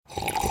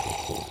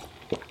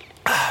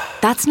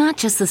That's not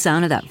just the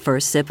sound of that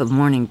first sip of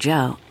Morning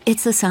Joe.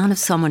 It's the sound of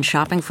someone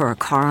shopping for a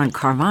car on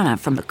Carvana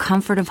from the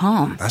comfort of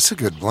home. That's a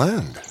good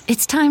blend.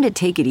 It's time to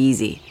take it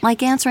easy,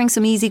 like answering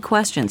some easy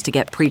questions to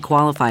get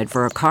pre-qualified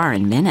for a car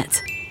in minutes.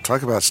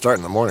 Talk about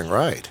starting the morning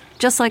right.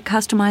 Just like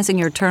customizing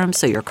your terms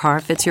so your car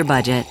fits your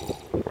budget.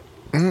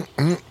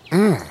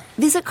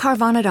 Visit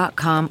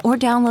Carvana.com or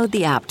download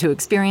the app to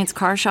experience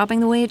car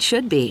shopping the way it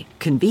should be.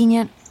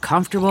 Convenient,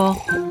 comfortable.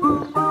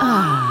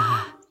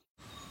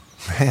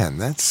 Man,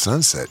 that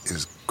sunset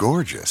is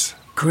gorgeous.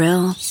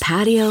 Grill,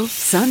 patio,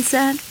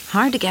 sunset.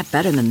 Hard to get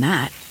better than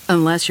that.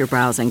 Unless you're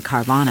browsing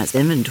Carvana's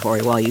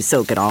inventory while you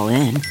soak it all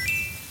in.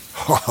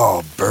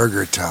 Oh,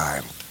 burger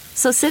time.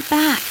 So sit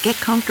back, get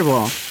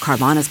comfortable.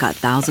 Carvana's got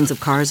thousands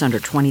of cars under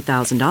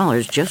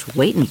 $20,000 just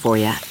waiting for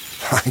you.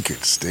 I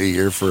could stay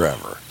here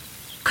forever.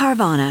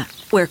 Carvana,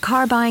 where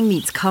car buying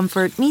meets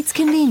comfort meets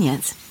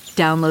convenience.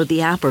 Download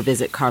the app or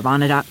visit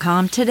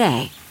Carvana.com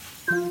today.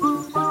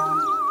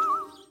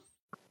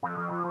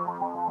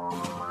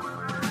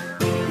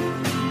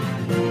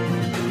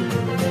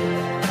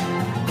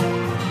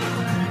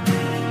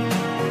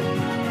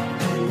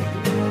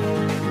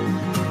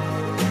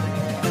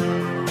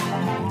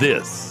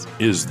 This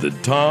is the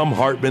Thom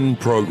Hartmann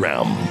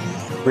Program.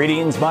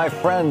 Greetings, my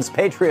friends,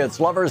 patriots,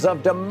 lovers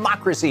of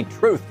democracy,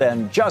 truth,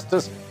 and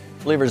justice,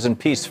 believers in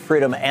peace,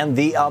 freedom, and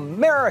the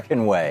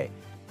American way.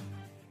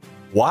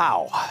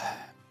 Wow.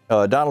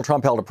 Donald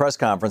Trump held a press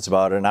conference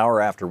about an hour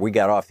after we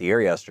got off the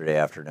air yesterday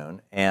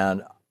afternoon,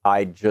 and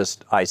I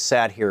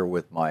sat here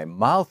with my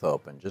mouth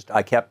open.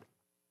 I kept,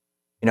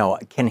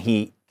 is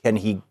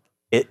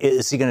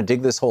he going to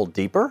dig this hole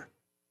deeper?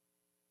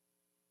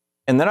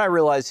 And then I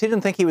realized he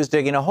didn't think he was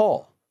digging a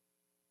hole.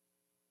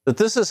 That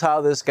this is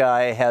how this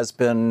guy has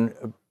been,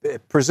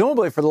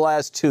 presumably for the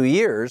last 2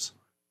 years,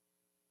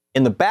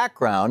 in the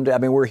background. I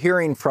mean, we're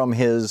hearing from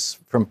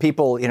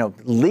people,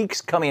 leaks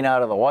coming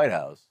out of the White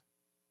House,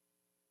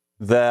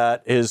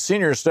 that his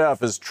senior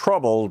staff is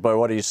troubled by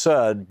what he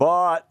said,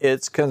 but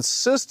it's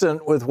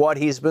consistent with what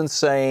he's been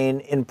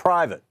saying in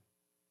private.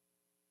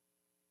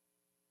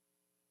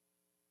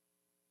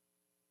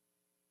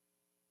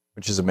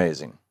 Which is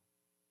amazing.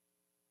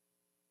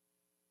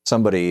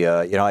 Somebody,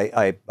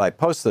 I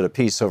posted a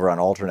piece over on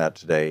Alternet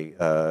today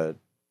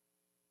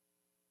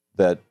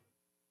that,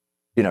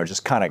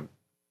 just kind of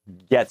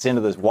gets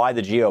into this, why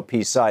the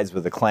GOP sides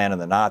with the Klan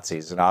and the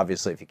Nazis. And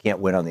obviously, if you can't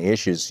win on the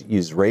issues,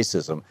 use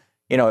racism.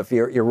 If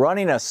you're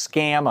running a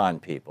scam on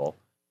people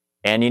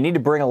and you need to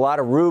bring a lot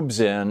of rubes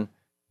in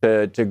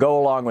to go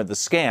along with the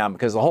scam,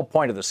 because the whole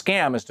point of the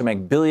scam is to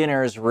make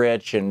billionaires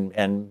rich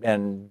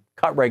and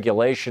cut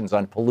regulations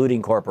on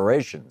polluting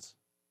corporations.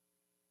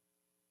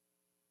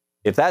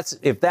 If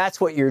that's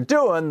what you're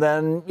doing,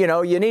 then,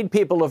 you need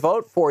people to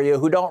vote for you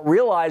who don't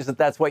realize that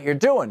that's what you're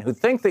doing, who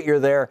think that you're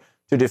there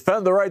to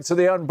defend the rights of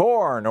the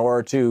unborn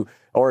or to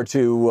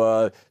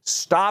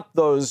stop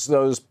those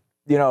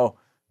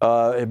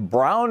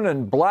brown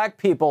and black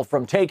people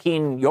from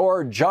taking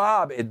your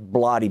job,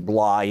 blah de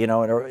blah,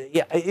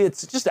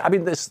 it's just,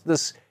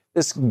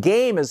 this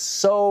game is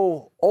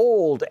so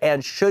old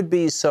and should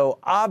be so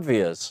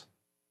obvious.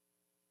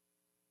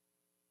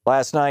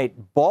 Last night,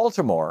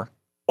 Baltimore,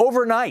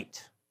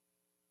 overnight,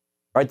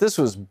 right? This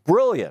was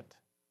brilliant.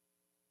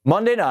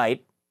 Monday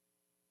night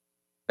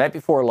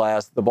before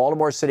last, the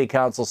Baltimore City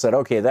Council said,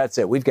 okay, that's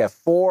it. We've got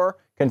 4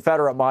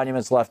 Confederate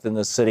monuments left in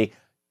this city.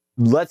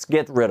 Let's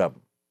get rid of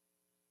them.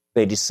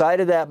 They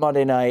decided that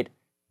Monday night.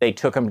 They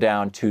took them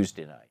down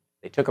Tuesday night.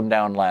 They took them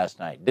down last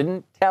night.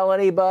 Didn't tell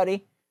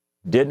anybody.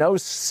 Did no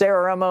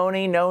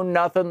ceremony, no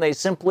nothing. They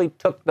simply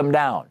took them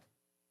down.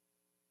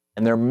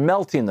 And they're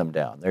melting them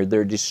down.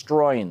 They're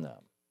destroying them.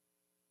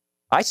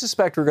 I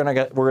suspect we're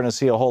going to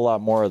see a whole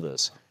lot more of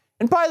this.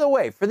 And by the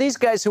way, for these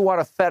guys who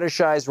want to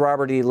fetishize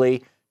Robert E.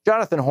 Lee,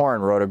 Jonathan Horn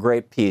wrote a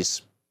great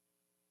piece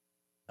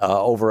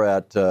over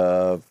at,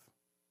 what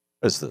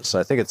is this?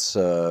 I think it's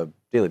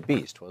Daily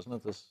Beast, wasn't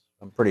it? This,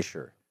 I'm pretty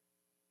sure.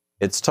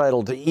 It's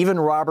titled, "Even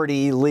Robert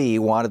E. Lee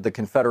Wanted the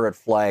Confederate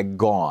Flag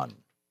Gone."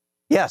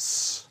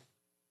 Yes.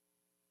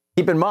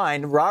 Keep in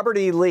mind, Robert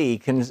E.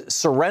 Lee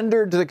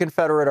surrendered to the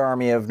Confederate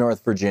Army of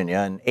North Virginia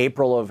in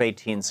April of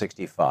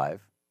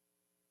 1865.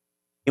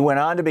 He went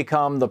on to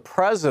become the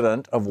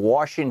president of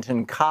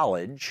Washington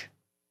College,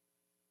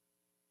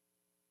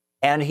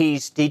 and he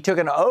took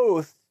an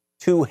oath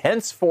to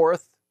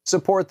henceforth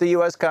support the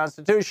U.S.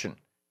 Constitution.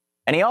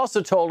 And he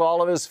also told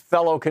all of his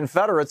fellow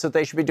Confederates that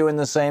they should be doing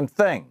the same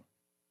thing.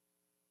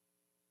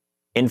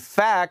 In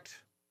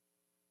fact,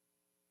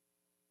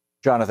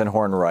 Jonathan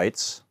Horn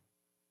writes,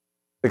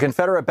 the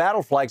Confederate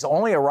battle flags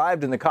only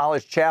arrived in the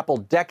college chapel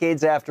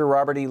decades after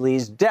Robert E.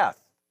 Lee's death.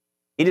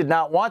 He did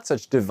not want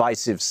such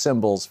divisive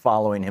symbols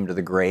following him to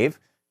the grave.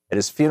 At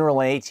his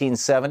funeral in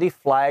 1870,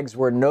 flags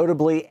were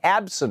notably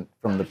absent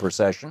from the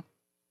procession.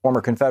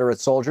 Former Confederate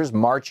soldiers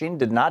marching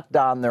did not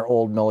don their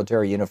old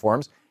military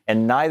uniforms,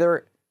 and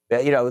neither,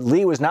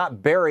 Lee was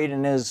not buried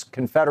in his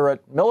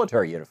Confederate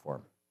military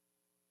uniform.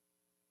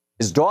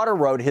 His daughter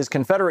wrote his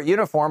Confederate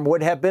uniform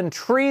would have been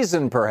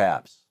treason,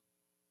 perhaps.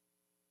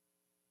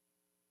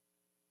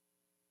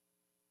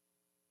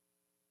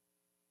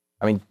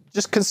 I mean,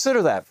 just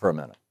consider that for a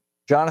minute.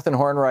 Jonathan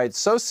Horn writes,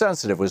 so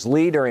sensitive was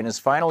Lee during his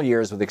final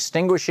years with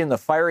extinguishing the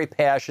fiery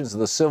passions of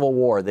the Civil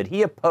War that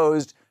he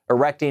opposed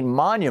erecting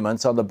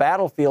monuments on the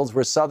battlefields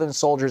where Southern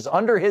soldiers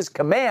under his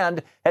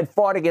command had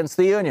fought against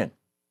the Union.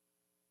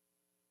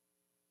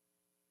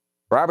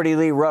 Robert E.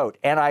 Lee wrote,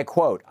 and I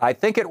quote, I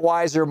think it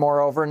wiser,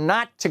 moreover,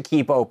 not to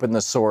keep open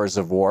the sores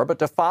of war, but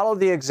to follow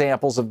the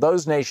examples of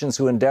those nations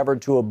who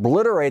endeavored to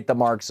obliterate the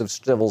marks of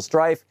civil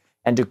strife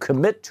and to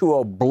commit to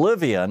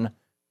oblivion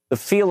the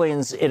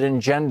feelings it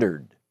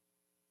engendered.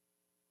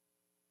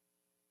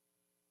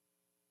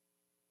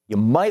 You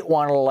might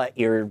want to let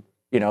your,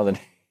 the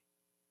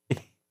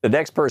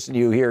next person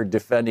you hear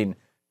defending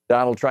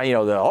Donald Trump,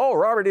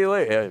 Robert E.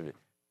 Lee,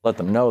 let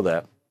them know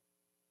that.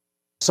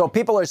 So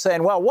people are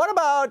saying, well, what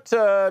about,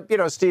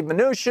 Steve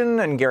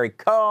Mnuchin and Gary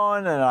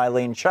Cohn and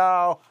Eileen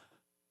Chao,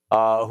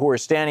 who were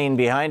standing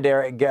behind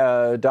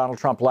Donald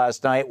Trump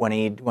last night when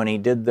he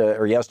did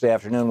or yesterday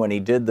afternoon when he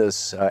did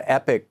this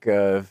epic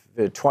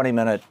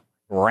 20-minute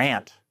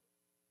rant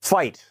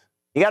fight.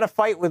 You got to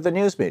fight with the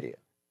news media.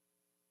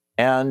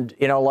 And,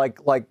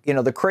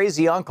 the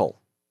crazy uncle,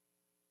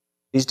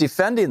 he's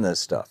defending this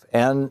stuff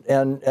and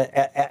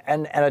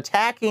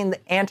attacking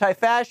the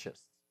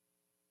anti-fascists,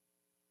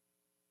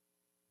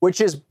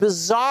 which is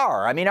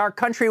bizarre. I mean, our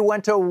country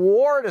went to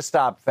war to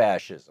stop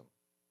fascism.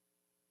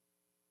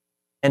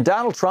 And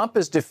Donald Trump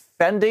is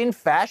defending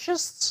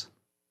fascists?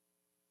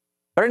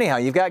 But anyhow,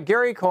 you've got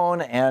Gary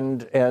Cohn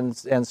and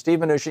Steve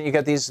Mnuchin. You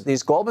got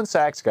these Goldman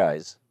Sachs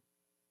guys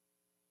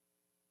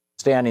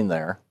standing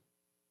there.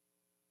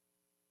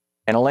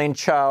 And Elaine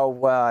Chao,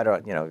 well, I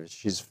don't,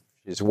 she's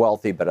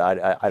wealthy, but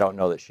I don't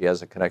know that she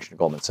has a connection to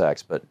Goldman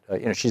Sachs. But,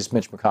 she's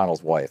Mitch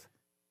McConnell's wife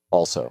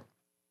also.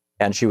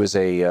 And she was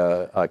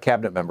a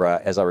cabinet member,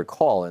 as I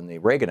recall, in the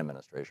Reagan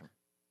administration.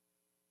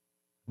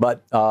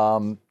 But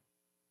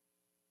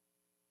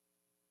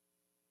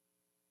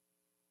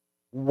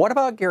what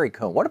about Gary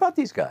Cohn? What about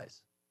these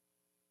guys?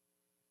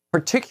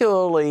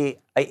 Particularly,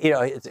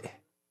 it's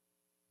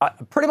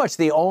pretty much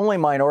the only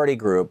minority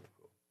group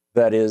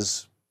that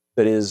is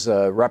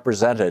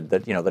represented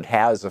that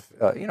has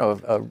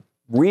a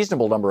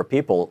reasonable number of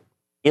people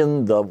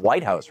in the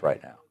White House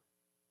right now.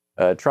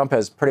 Trump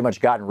has pretty much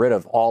gotten rid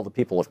of all the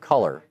people of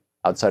color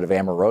outside of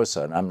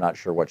Omarosa, and I'm not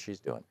sure what she's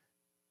doing.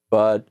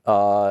 But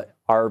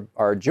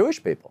are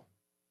Jewish people.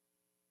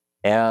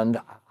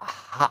 And,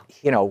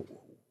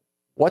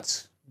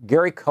 what's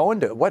Gary Cohn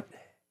do? What?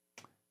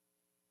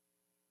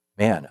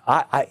 Man,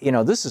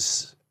 this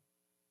is...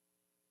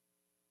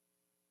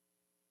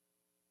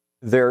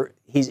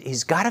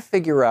 He's got to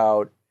figure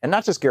out, and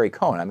not just Gary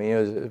Cohn, I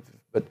mean,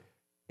 but,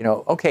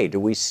 okay, do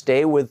we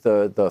stay with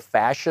the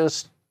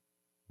fascist,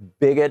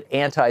 bigot,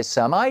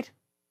 anti-Semite?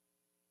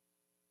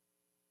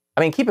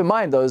 I mean, keep in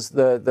mind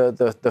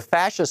the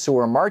fascists who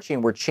were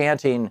marching were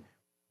chanting,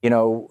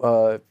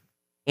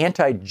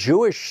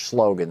 anti-Jewish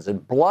slogans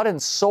and blood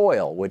and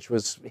soil, which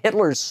was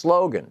Hitler's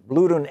slogan,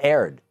 Blut und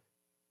Erde,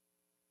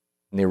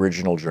 in the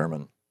original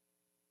German.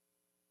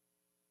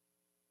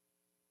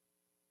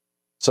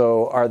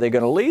 So are they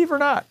going to leave or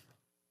not?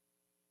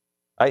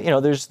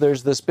 There's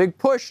this big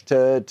push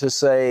to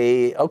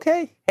say,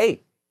 okay,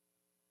 hey,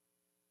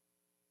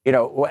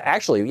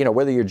 actually,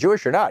 whether you're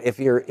Jewish or not, if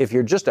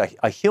you're just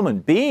a human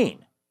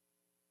being,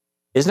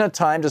 isn't it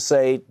time to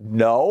say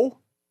no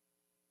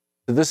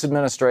to this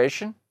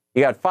administration?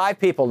 You got 5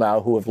 people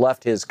now who have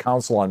left his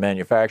Council on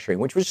Manufacturing,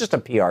 which was just a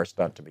PR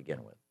stunt to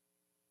begin with.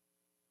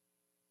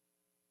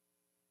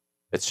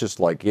 It's just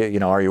like,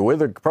 are you with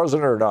the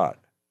president or not?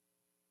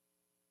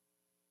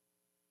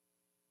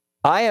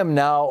 I am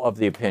now of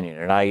the opinion,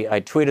 and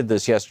I tweeted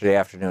this yesterday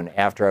afternoon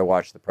after I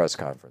watched the press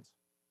conference.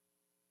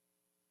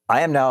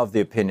 I am now of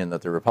the opinion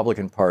that the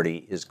Republican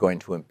Party is going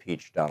to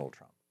impeach Donald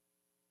Trump.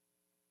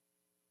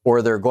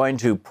 Or they're going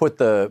to put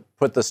the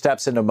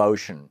steps into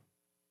motion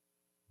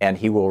and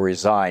he will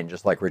resign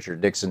just like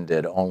Richard Nixon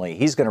did, only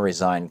he's going to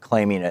resign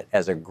claiming it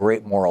as a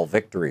great moral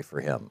victory for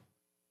him.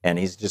 And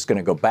he's just going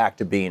to go back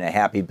to being a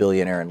happy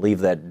billionaire and leave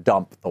that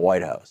dump at the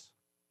White House.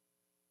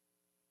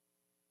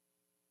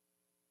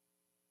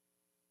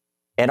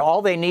 And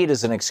all they need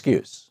is an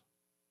excuse.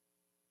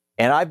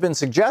 And I've been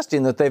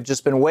suggesting that they've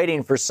just been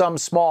waiting for some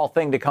small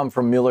thing to come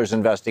from Mueller's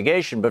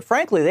investigation. But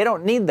frankly, they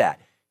don't need that.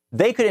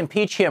 They could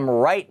impeach him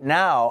right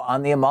now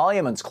on the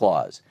emoluments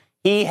clause.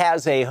 He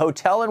has a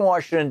hotel in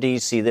Washington,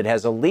 D.C. that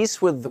has a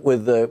lease with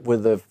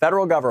the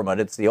federal government.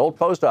 It's the old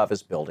post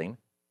office building.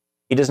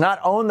 He does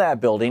not own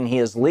that building. He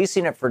is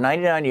leasing it for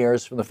 99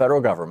 years from the federal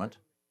government.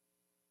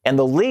 And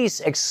the lease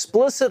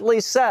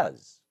explicitly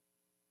says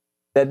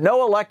that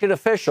no elected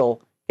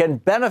official can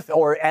benefit,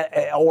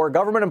 or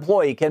government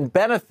employee can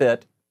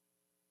benefit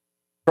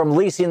from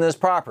leasing this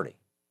property.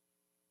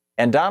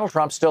 And Donald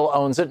Trump still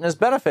owns it and is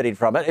benefiting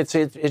from it.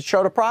 It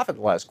showed a profit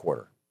last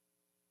quarter.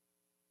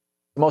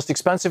 The most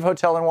expensive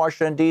hotel in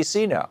Washington,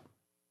 D.C. now.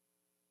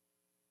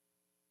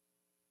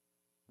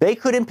 They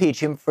could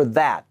impeach him for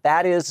that.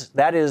 That is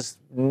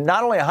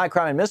not only a high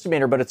crime and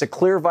misdemeanor, but it's a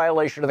clear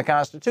violation of the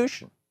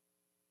Constitution.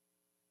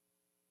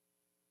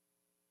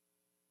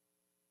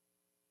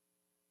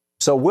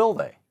 So will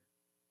they?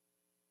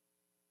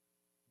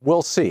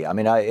 We'll see. I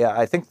mean,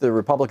 I think the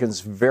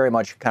Republicans very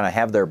much kind of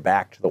have their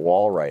back to the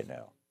wall right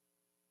now.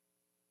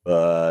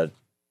 But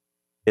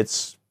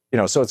it's,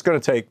 so it's going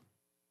to take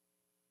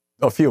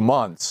a few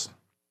months.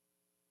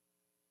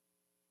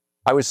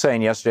 I was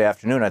saying yesterday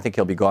afternoon, I think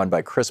he'll be gone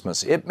by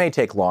Christmas. It may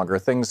take longer.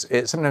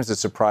 Sometimes it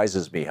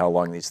surprises me how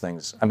long these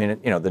things, I mean,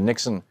 the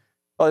Nixon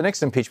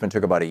impeachment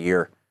took about a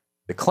year.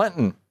 The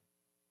Clinton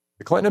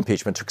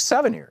impeachment took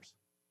 7 years.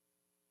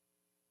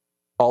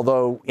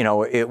 Although,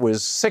 it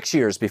was 6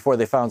 years before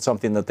they found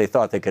something that they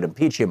thought they could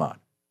impeach him on.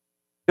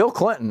 Bill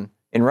Clinton,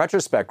 in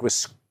retrospect,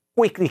 was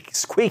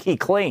squeaky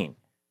clean.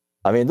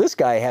 I mean, this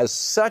guy has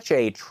such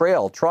a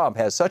trail. Trump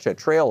has such a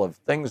trail of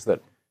things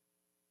that.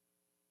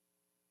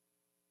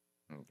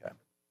 Okay.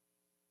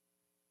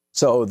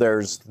 So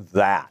there's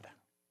that.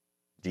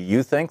 Do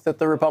you think that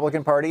the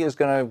Republican Party is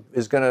going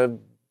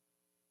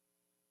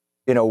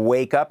to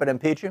wake up and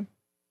impeach him?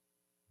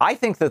 I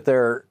think that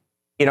they're.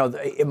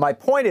 My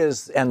point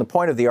is, and the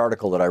point of the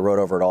article that I wrote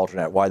over at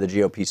Alternate, why the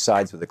GOP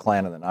sides with the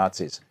Klan and the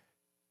Nazis,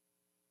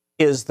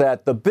 is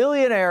that the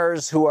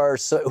billionaires who own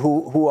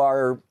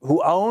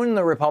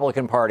the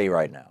Republican Party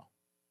right now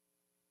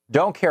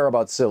don't care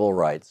about civil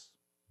rights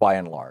by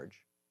and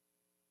large,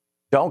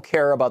 don't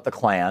care about the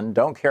Klan,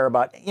 don't care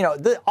about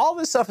all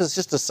this stuff is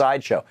just a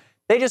sideshow.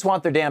 They just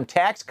want their damn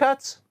tax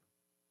cuts.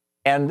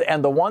 And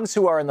the ones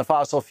who are in the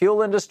fossil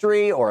fuel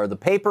industry or the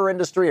paper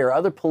industry or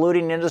other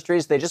polluting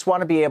industries, they just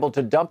want to be able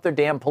to dump their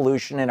damn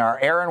pollution in our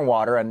air and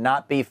water and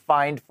not be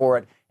fined for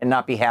it and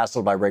not be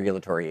hassled by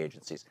regulatory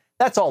agencies.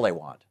 That's all they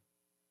want.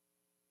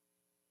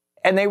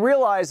 And they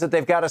realize that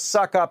they've got to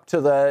suck up to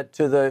the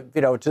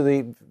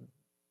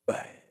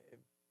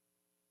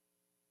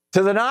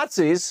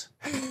Nazis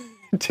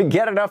to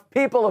get enough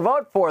people to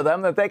vote for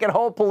them that they can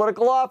hold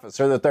political office,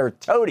 or that their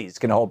toadies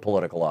can hold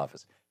political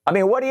office. I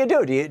mean, what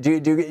do? Do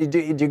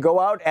you go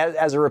out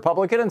as a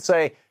Republican and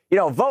say,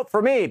 vote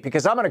for me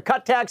because I'm going to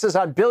cut taxes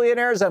on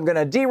billionaires, I'm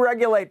going to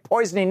deregulate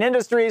poisoning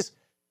industries?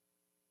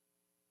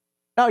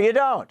 No, you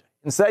don't.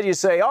 Instead, you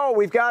say, oh,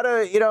 we've got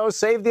to,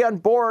 save the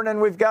unborn,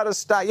 and we've got to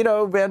stop,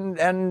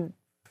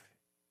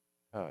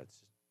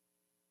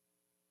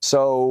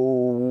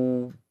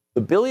 so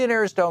the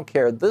billionaires don't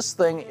care. This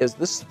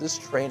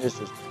train is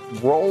just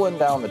rolling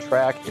down the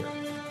track here.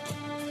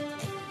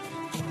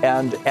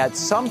 And at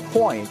some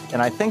point,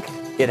 and I think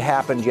it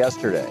happened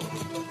yesterday,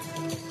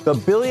 the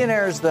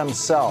billionaires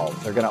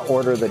themselves are going to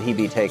order that he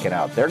be taken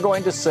out. They're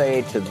going to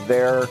say to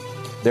their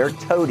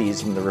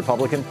toadies in the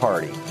Republican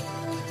Party,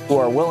 who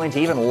are willing to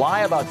even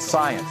lie about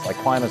science, like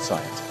climate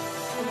science,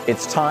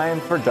 it's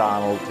time for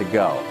Donald to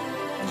go.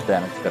 And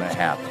then it's going to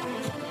happen.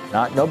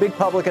 No big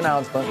public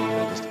announcement.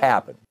 It'll just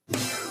happen.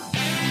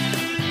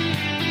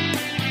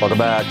 Welcome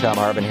back. Tom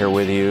Hartmann here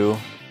with you.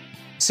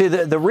 See,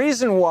 the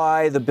reason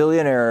why the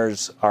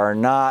billionaires are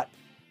not,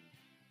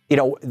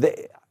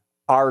 they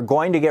are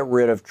going to get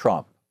rid of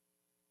Trump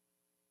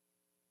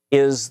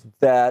is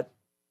that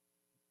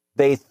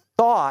they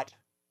thought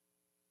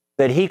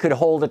that he could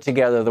hold it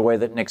together the way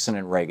that Nixon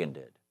and Reagan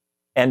did,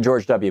 and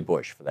George W.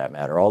 Bush, for that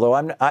matter. Although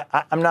I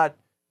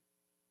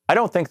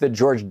don't think that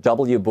George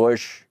W.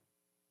 Bush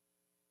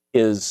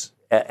is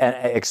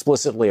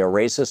explicitly a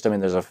racist. I mean,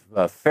 there's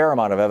a fair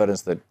amount of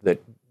evidence that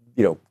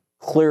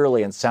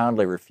clearly and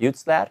soundly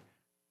refutes that.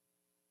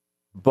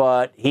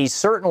 But he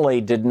certainly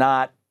did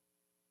not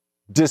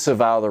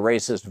disavow the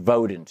racist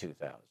vote in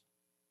 2000.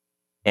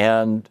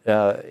 And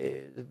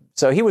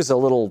so he was a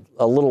little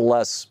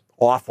less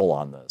awful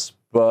on this.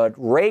 But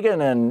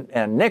Reagan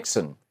and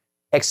Nixon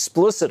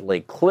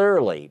explicitly,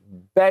 clearly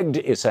begged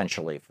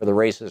essentially for the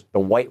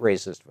white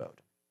racist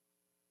vote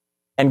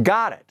and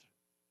got it.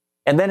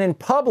 And then in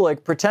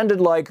public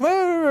pretended like,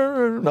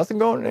 nothing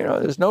going,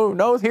 there's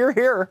no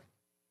here.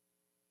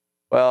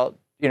 Well,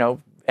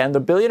 and the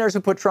billionaires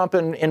who put Trump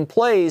in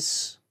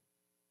place,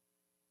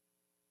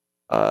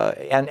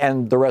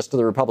 and the rest of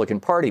the Republican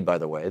Party, by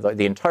the way,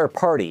 the entire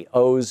party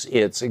owes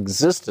its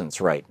existence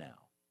right now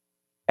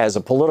as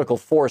a political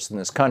force in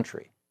this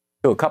country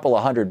to a couple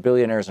of hundred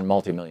billionaires and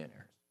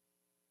multimillionaires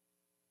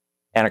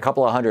and a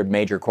couple of hundred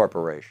major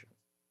corporations.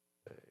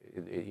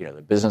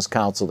 The Business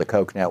Council, the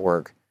Koch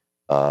Network,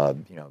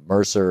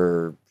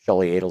 Mercer,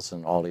 Shelley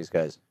Adelson, all these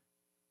guys.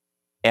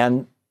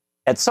 And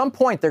at some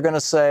point, they're going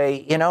to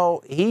say,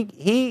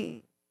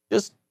 he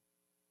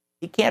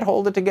can't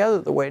hold it together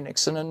the way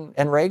Nixon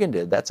and Reagan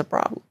did. That's a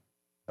problem.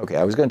 Okay,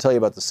 I was going to tell you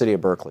about the city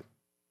of Berkeley.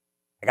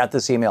 I got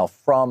this email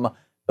from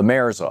the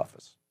mayor's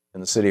office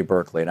in the city of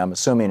Berkeley, and I'm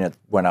assuming it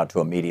went out to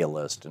a media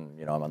list, and,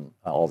 I'm on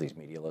all these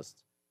media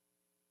lists.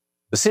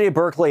 The city of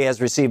Berkeley has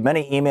received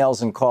many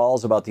emails and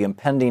calls about the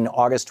impending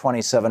August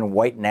 27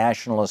 white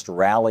nationalist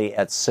rally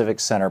at Civic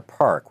Center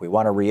Park. We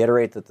want to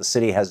reiterate that the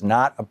city has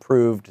not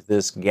approved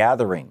this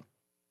gathering.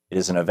 It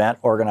is an event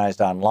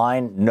organized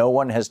online. No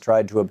one has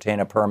tried to obtain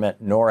a permit,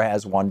 nor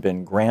has one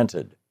been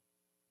granted.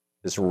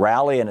 This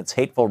rally and its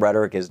hateful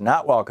rhetoric is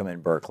not welcome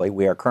in Berkeley.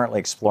 We are currently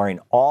exploring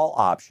all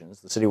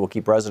options. The city will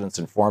keep residents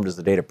informed as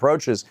the date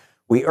approaches.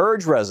 We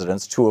urge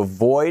residents to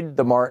avoid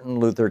the Martin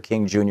Luther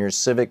King Jr.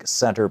 Civic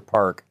Center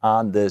Park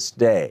on this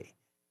day.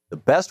 The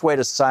best way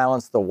to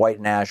silence the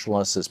white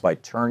nationalists is by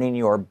turning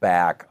your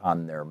back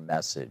on their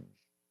message.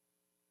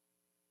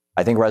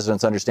 I think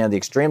residents understand the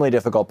extremely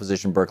difficult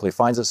position Berkeley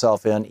finds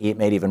itself in,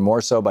 made even more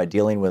so by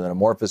dealing with an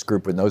amorphous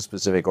group with no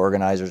specific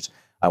organizers.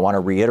 I want to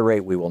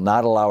reiterate, we will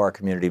not allow our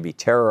community to be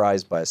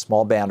terrorized by a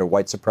small band of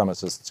white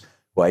supremacists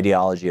whose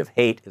ideology of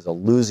hate is a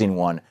losing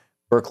one.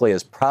 Berkeley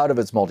is proud of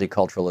its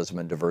multiculturalism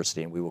and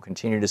diversity, and we will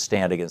continue to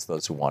stand against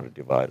those who want to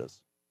divide us.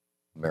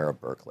 Mayor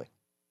of Berkeley.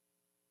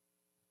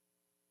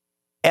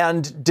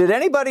 And did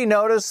anybody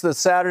notice that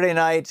Saturday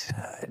night,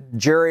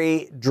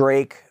 Jerry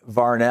Drake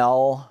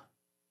Varnell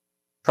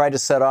tried to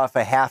set off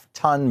a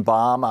half-ton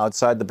bomb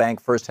outside the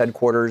Bank First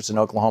headquarters in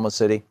Oklahoma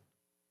City?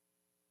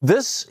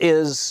 This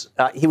is,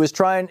 he was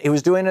doing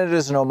it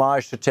as an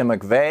homage to Tim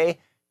McVeigh.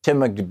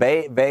 Tim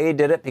McVeigh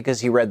did it because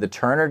he read the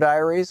Turner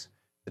Diaries.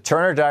 The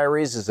Turner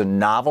Diaries is a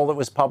novel that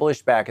was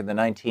published back in the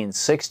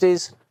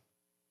 1960s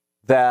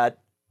that,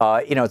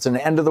 it's an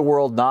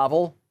end-of-the-world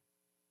novel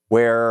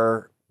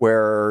where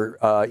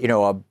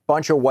a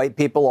bunch of white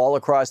people all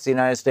across the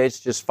United States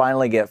just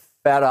finally get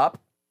fed up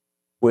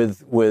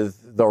with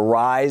the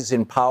rise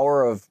in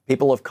power of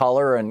people of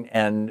color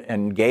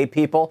and gay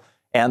people,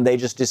 and they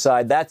just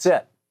decide that's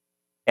it.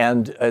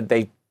 And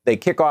they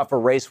kick off a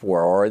race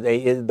war, or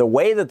the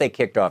way that they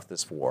kicked off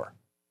this war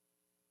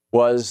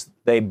was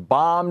they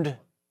bombed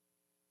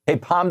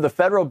the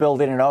federal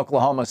building in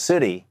Oklahoma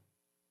City,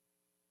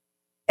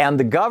 and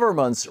the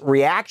government's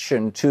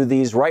reaction to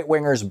these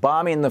right-wingers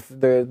bombing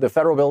the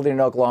federal building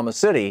in Oklahoma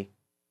City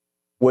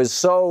was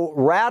so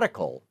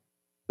radical.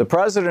 The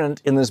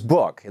president, in this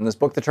book,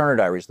 The Turner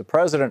Diaries, the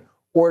president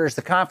orders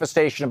the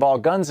confiscation of all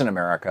guns in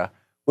America,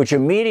 which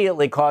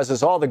immediately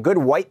causes all the good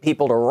white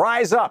people to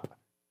rise up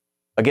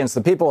against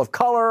the people of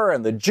color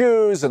and the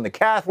Jews and the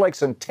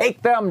Catholics and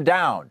take them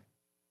down.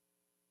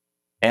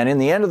 And in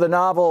the end of the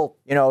novel,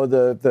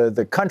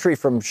 the country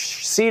from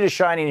sea to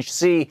shining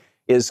sea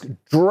is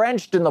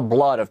drenched in the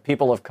blood of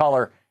people of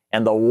color,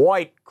 and the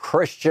white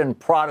Christian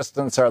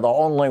Protestants are the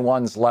only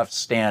ones left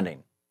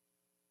standing.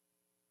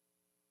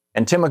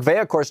 And Tim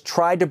McVeigh, of course,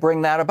 tried to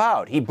bring that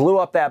about. He blew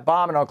up that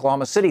bomb in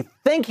Oklahoma City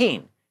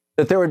thinking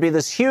that there would be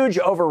this huge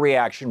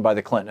overreaction by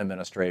the Clinton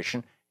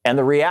administration, and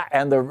the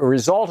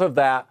result of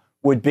that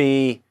would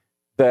be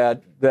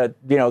that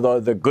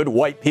the good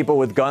white people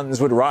with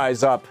guns would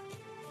rise up.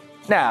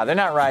 No, they're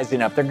not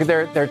rising up.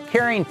 They're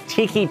carrying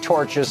tiki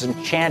torches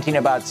and chanting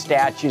about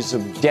statues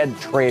of dead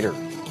traitors.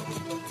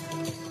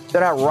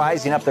 They're not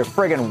rising up. They're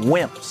friggin'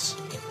 wimps.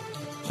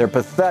 They're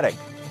pathetic.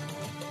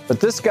 But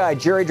this guy,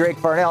 Jerry Drake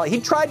Varnell,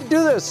 he tried to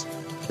do this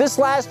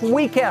last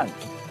weekend.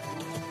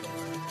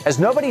 Has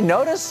nobody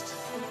noticed?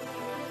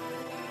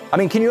 I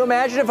mean, can you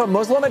imagine if a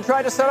Muslim had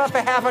tried to set off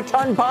a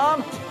half-a-ton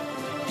bomb?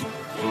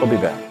 We'll be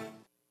back.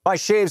 My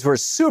shaves were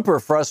super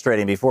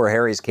frustrating before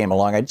Harry's came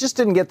along. I just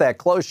didn't get that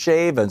close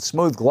shave and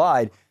smooth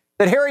glide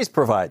that Harry's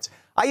provides.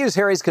 I use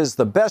Harry's because it's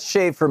the best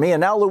shave for me,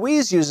 and now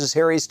Louise uses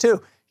Harry's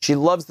too. She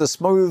loves the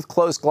smooth,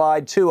 close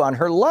glide too on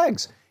her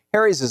legs.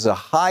 Harry's is a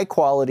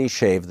high-quality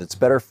shave that's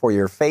better for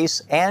your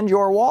face and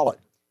your wallet.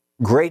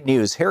 Great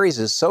news. Harry's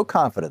is so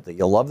confident that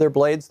you'll love their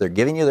blades, they're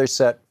giving you their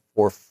set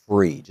for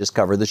free. Just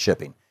cover the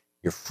shipping.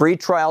 Your free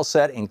trial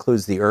set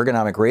includes the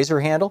ergonomic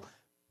razor handle,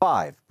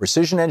 5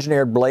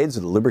 precision-engineered blades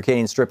with a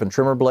lubricating strip and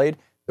trimmer blade,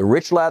 the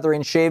rich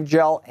lathering shave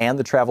gel, and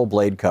the travel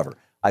blade cover.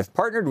 I've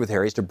partnered with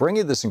Harry's to bring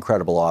you this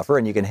incredible offer,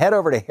 and you can head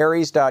over to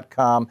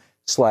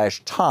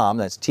harrys.com/Tom,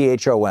 that's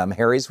T-H-O-M,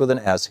 Harry's with an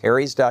S,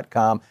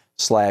 harrys.com/Tom,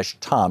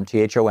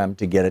 T-H-O-M,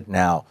 to get it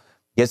now.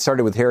 Get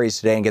started with Harry's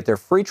today and get their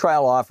free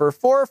trial offer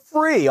for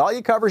free. All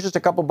you cover is just a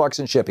couple bucks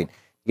in shipping.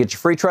 You get your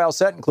free trial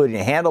set, including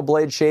a handle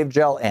blade, shave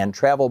gel, and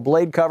travel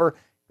blade cover.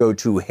 Go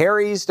to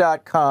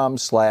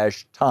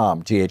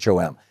harrys.com/Tom,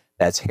 T-H-O-M.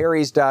 That's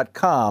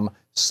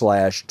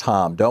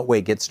harrys.com/Tom. Don't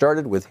wait. Get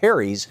started with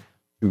Harry's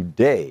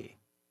today.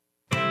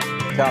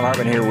 Thom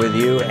Hartmann here with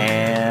you,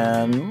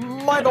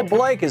 and Michael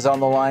Blake is on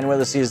the line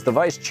with us. He's the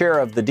vice chair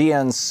of the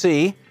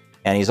DNC,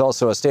 and he's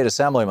also a state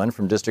assemblyman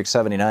from District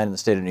 79 in the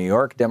state of New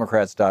York.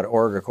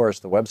 Democrats.org, of course,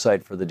 the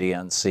website for the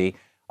DNC.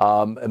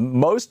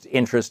 Most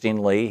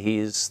interestingly,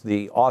 he's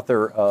the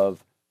author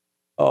of,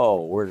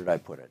 where did I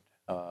put it?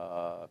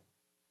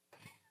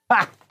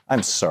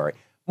 I'm sorry.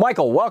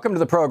 Michael, welcome to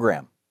the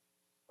program.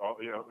 Oh,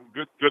 yeah,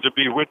 good to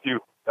be with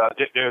you.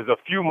 There's a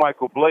few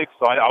Michael Blakes,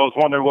 so I was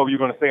wondering what you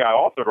were going to say I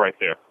authored right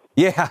there.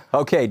 Yeah.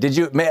 Okay. Did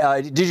you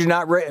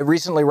not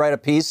recently write a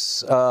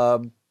piece?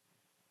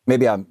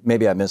 Maybe I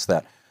missed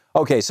that.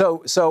 Okay.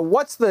 So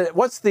what's the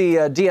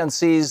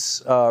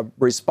DNC's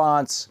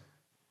response?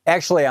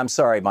 Actually, I'm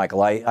sorry,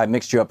 Michael. I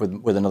mixed you up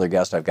with another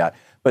guest I've got.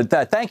 But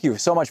thank you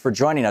so much for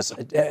joining us.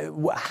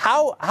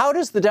 How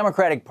does the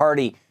Democratic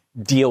Party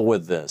deal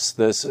with this?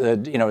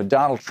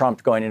 Donald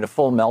Trump going into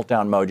full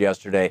meltdown mode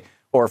yesterday,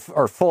 or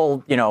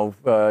full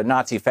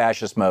Nazi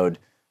fascist mode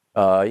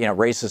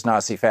racist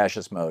Nazi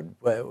fascist mode.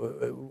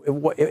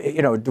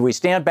 Do we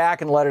stand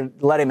back and let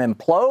him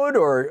implode,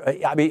 or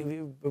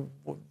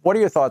what are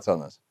your thoughts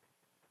on this?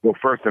 Well,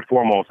 first and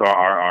foremost,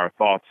 our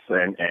thoughts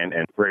and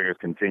prayers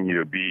continue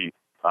to be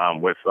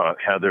with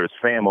Heather's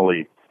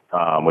family,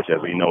 which,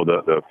 as we know,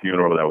 the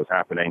funeral that was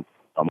happening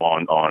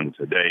on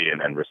today,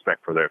 and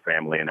respect for their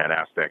family in that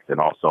aspect, and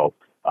also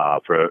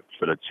for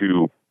the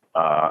two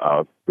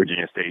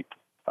Virginia State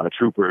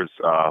troopers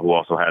who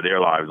also had their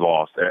lives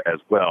lost as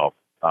well.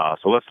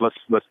 So let's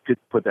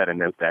put that in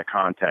that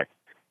context.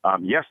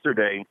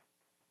 Yesterday,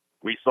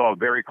 we saw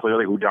very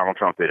clearly who Donald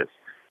Trump is.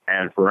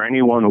 And for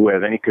anyone who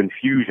has any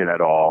confusion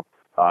at all,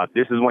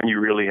 this is when you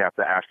really have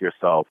to ask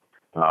yourself,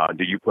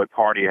 do you put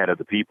party ahead of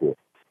the people?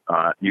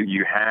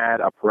 You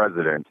had a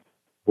president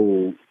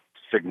who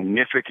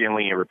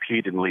significantly and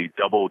repeatedly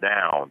doubled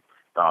down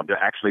to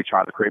actually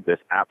try to create this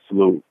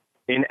absolute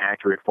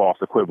inaccurate false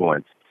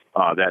equivalence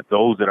that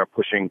those that are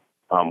pushing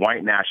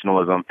white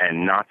nationalism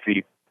and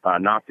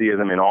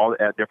Nazism and all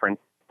different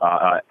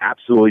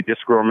absolutely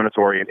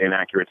discriminatory and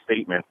inaccurate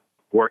statements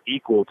were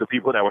equal to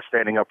people that were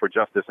standing up for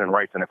justice and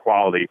rights and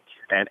equality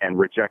and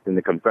rejecting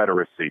the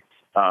Confederacy.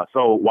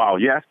 So while,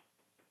 yes,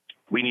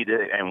 we need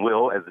to and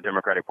will, as the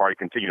Democratic Party,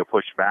 continue to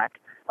push back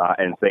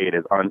and say it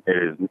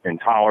is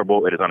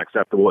intolerable, it is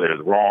unacceptable, it is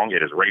wrong,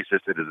 it is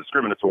racist, it is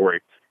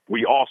discriminatory,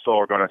 we also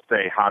are going to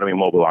say, how do we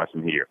mobilize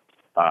from here?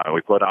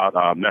 We put out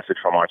a message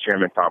from our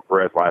chairman, Tom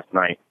Perez, last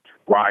night,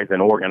 rise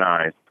and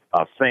organize,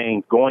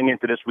 saying going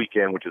into this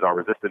weekend, which is our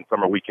Resistance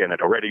Summer Weekend,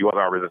 and already was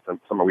our Resistance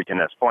Summer Weekend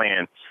that's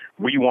planned,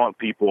 we want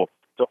people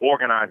to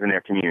organize in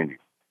their communities,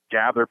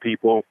 gather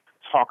people,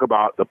 talk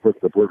about the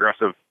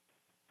progressive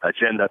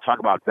agenda, talk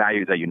about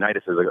values that unite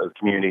us as a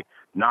community,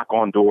 knock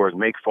on doors,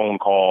 make phone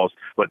calls.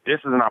 But this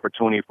is an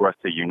opportunity for us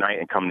to unite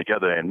and come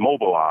together and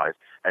mobilize.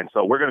 And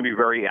so we're going to be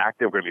very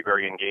active. We're going to be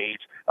very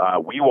engaged.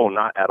 We will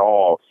not at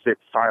all sit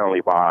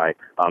silently by.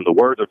 The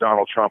words of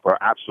Donald Trump are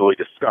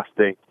absolutely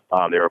disgusting.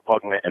 They're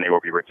repugnant, and they will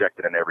be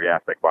rejected in every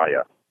aspect by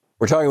us.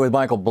 We're talking with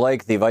Michael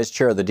Blake, the vice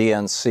chair of the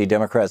DNC.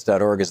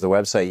 Democrats.org is the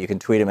website. You can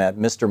tweet him at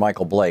Mr.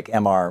 Michael Blake,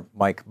 Mr.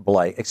 Mike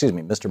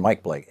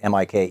Blake,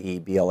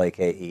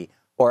 MikeBlake,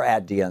 or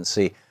at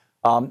DNC.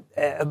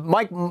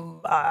 Mike,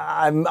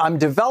 I'm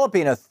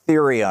developing a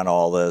theory on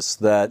all this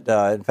that,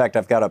 in fact,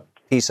 I've got a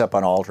piece up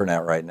on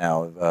Alternet right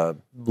now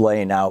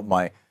laying out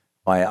my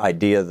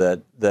idea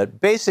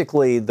that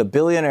basically the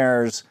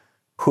billionaires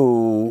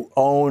who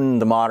own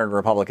the modern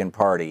Republican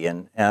Party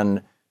and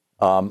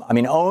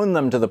own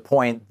them to the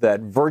point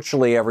that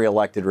virtually every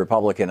elected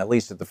Republican, at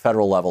least at the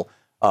federal level,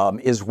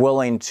 is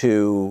willing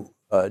to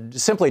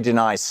simply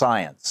deny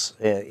science,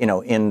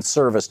 in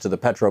service to the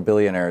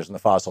petro-billionaires and the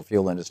fossil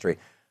fuel industry.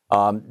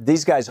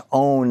 These guys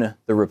own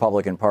the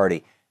Republican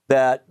Party.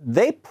 That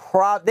they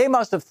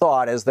must have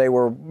thought, as they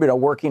were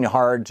working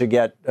hard to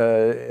get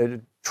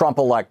Trump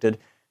elected,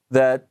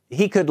 that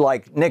he could,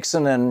 like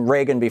Nixon and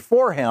Reagan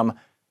before him,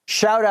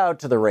 shout out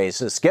to the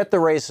racists, get the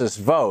racist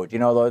vote.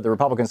 The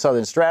Republican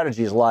Southern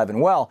strategy is alive and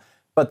well,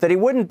 but that he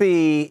wouldn't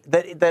be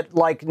that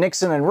like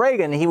Nixon and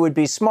Reagan, he would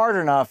be smart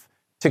enough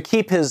to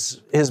keep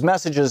his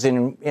messages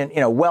in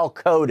well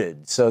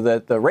coded so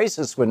that the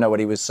racists would know what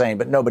he was saying,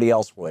 but nobody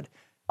else would.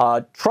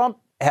 Trump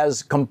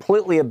has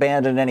completely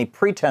abandoned any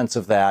pretense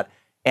of that,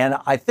 and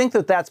I think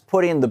that that's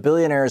putting the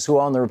billionaires who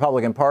own the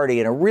Republican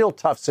Party in a real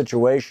tough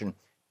situation.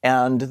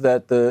 And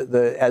that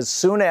as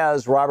soon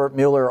as Robert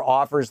Mueller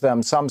offers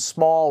them some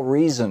small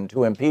reason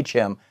to impeach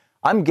him,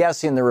 I'm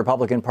guessing the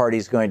Republican Party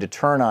is going to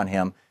turn on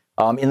him.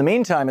 In the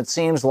meantime, it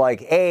seems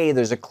like, A,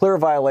 there's a clear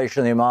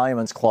violation of the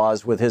Emoluments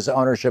Clause with his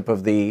ownership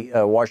of the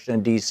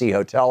Washington, D.C.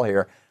 hotel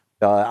here.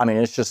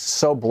 It's just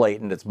so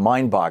blatant, it's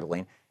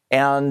mind-boggling.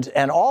 And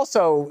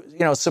also,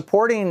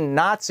 supporting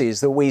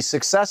Nazis that we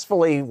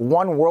successfully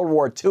won World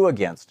War II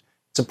against.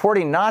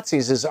 Supporting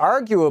Nazis is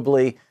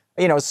arguably,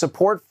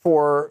 support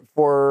for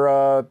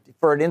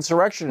an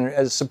insurrection,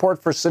 as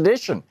support for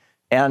sedition.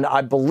 And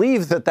I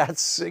believe that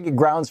that's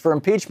grounds for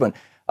impeachment.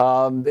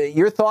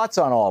 Your thoughts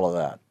on all of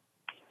that?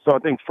 So I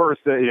think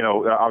first,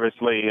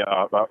 obviously,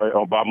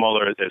 Bob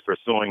Mueller is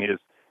pursuing his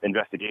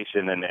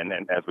investigation,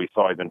 and as we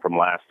saw even from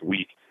last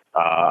week,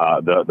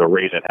 the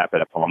raid that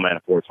happened at Paul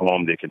Manafort's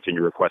home, the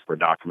continued request for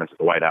documents at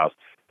the White House,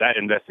 that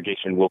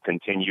investigation will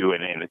continue,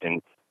 and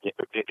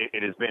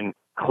it has been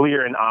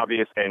clear and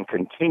obvious and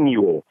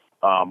continual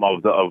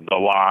of the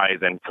lies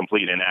and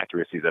complete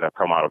inaccuracies that have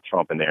come out of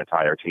Trump and their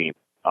entire team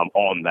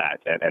on that,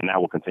 and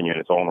that will continue in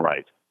its own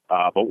right.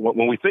 But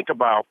when we think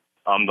about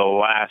the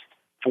last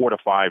 4 to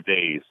 5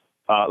 days,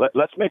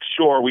 let's make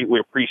sure we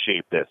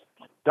appreciate this.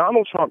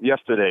 Donald Trump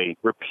yesterday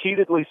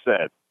repeatedly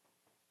said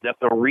that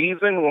the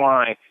reason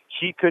why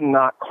he could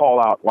not call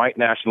out white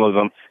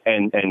nationalism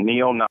and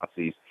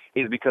neo-Nazis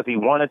is because he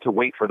wanted to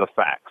wait for the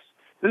facts.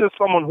 This is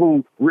someone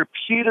who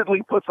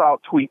repeatedly puts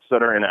out tweets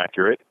that are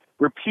inaccurate,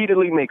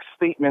 repeatedly makes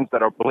statements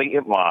that are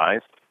blatant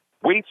lies,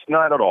 waits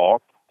not at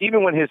all,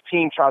 even when his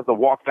team tries to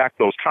walk back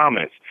those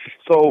comments.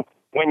 So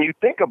when you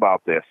think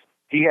about this,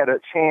 he had a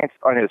chance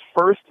on his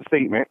first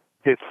statement,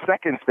 his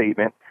second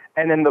statement,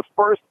 And then the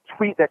first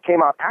tweet that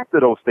came out after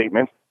those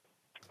statements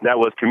that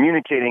was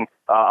communicating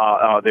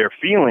their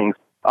feelings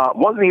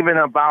wasn't even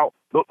about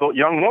the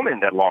young woman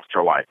that lost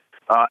her life.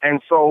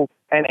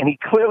 And he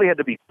clearly had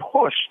to be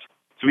pushed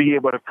to be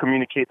able to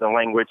communicate the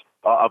language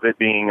of it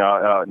being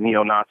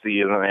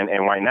neo-Nazi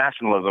and white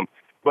nationalism.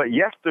 But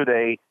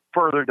yesterday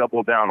further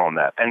doubled down on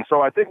that. And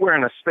so I think we're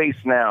in a space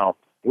now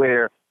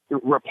where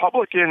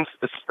Republicans,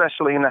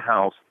 especially in the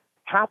House,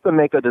 have to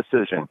make a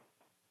decision.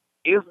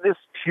 Is this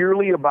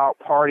purely about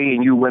party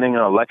and you winning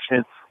an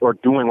election or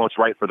doing what's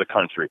right for the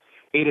country?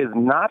 It is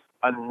not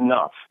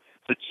enough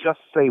to just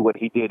say what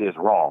he did is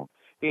wrong.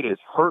 It is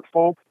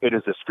hurtful. It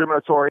is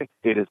discriminatory.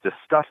 It is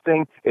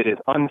disgusting. It is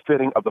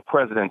unfitting of the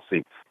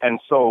presidency. And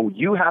so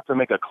you have to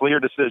make a clear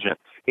decision.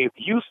 If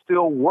you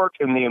still work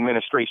in the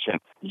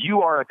administration,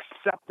 you are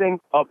accepting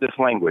of this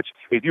language.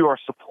 If you are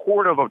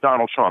supportive of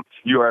Donald Trump,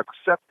 you are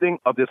accepting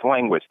of this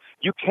language.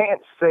 You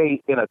can't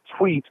say in a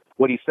tweet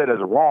what he said is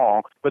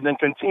wrong, but then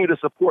continue to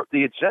support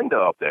the agenda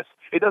of this.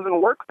 It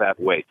doesn't work that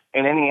way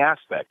in any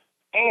aspect.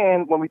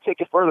 And when we take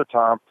it further,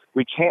 Tom,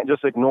 we can't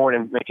just ignore it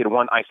and make it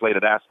one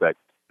isolated aspect.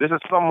 This is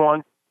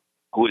someone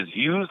who has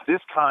used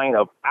this kind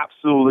of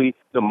absolutely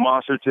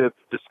demonstrative,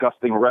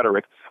 disgusting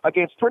rhetoric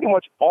against pretty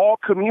much all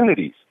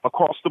communities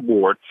across the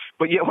board.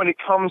 But yet when it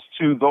comes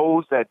to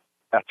those that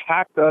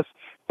attacked us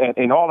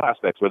in all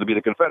aspects, whether it be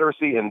the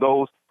Confederacy and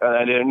those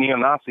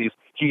neo-Nazis,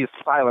 he is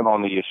silent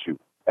on the issue.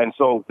 And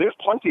so there's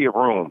plenty of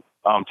room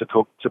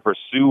to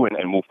pursue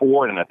and move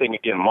forward. And I think,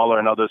 again, Mueller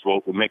and others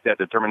will make that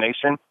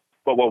determination.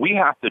 But what we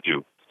have to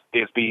do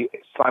is be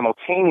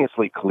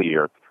simultaneously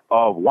clear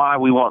of why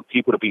we want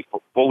people to be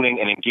voting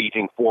and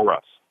engaging for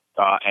us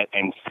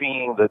and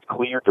seeing the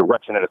clear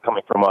direction that is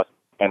coming from us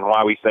and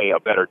why we say a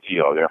better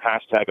deal,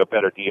 hashtag a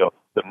better deal,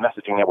 the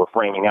messaging that we're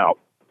framing out.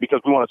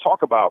 Because we want to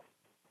talk about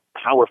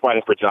how we're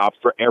fighting for jobs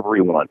for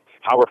everyone,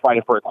 how we're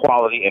fighting for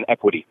equality and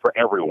equity for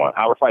everyone,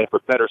 how we're fighting for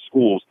better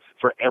schools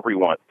for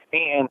everyone,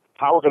 and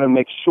how we're going to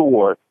make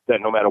sure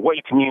that no matter what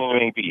your community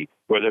may be,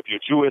 whether if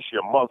you're Jewish,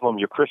 you're Muslim,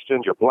 you're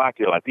Christian, you're Black,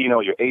 you're Latino,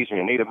 you're Asian,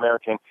 you're Native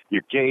American,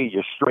 you're gay,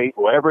 you're straight,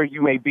 wherever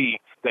you may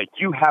be, that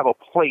you have a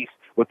place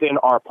within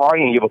our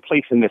party and you have a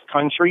place in this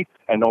country.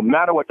 And no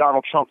matter what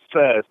Donald Trump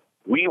says,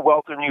 we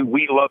welcome you,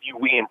 we love you,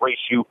 we embrace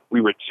you, we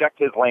reject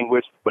his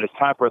language, but it's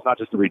time for us not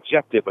just to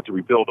reject it, but to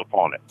rebuild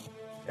upon it.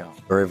 Yeah,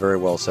 very, very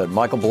well said.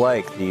 Michael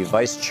Blake, the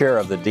vice chair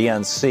of the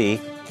DNC,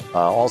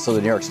 also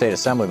the New York State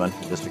Assemblyman,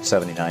 District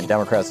 79,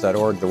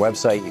 Democrats.org, the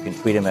website. You can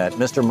tweet him at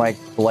Mr. Mike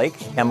Blake,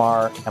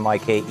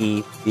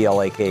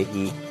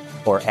 MrMikeBlake,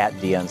 or at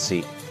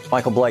DNC.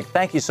 Michael Blake,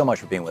 thank you so much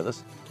for being with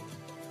us.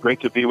 Great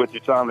to be with you,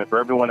 Tom. And for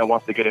everyone that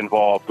wants to get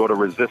involved, go to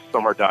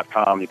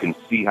resistsummer.com. You can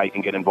see how you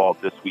can get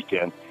involved this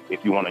weekend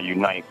if you want to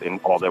unite in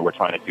all that we're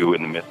trying to do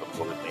in the midst of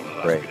what we're seeing in the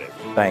last few days.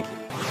 Thank you.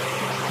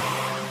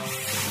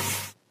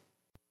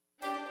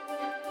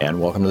 And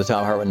welcome to the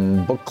Thom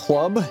Hartmann Book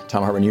Club,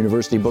 Thom Hartmann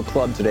University Book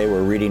Club. Today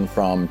we're reading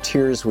from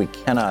Tears We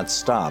Cannot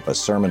Stop, A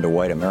Sermon to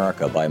White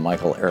America by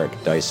Michael Eric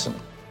Dyson,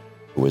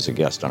 who was a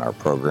guest on our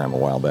program a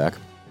while back.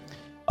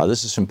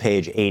 This is from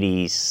page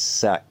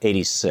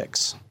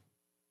 86.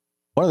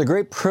 One of the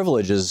great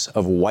privileges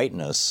of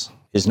whiteness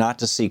is not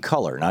to see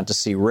color, not to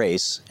see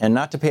race, and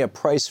not to pay a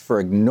price for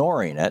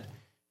ignoring it,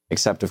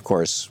 except, of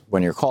course,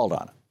 when you're called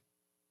on it.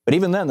 But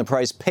even then, the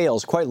price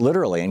pales quite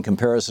literally in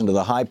comparison to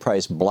the high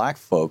price black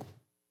folk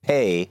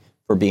pay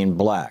for being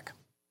black.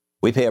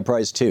 We pay a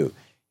price, too,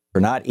 for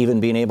not even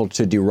being able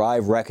to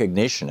derive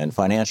recognition and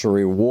financial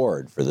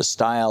reward for the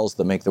styles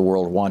that make the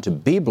world want to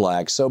be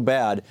black so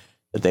bad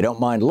that they don't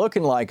mind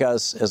looking like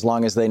us as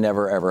long as they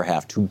never, ever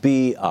have to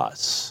be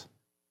us.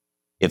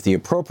 If the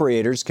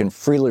appropriators can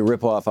freely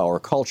rip off our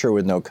culture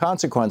with no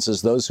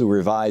consequences, those who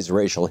revise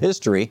racial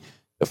history,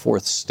 the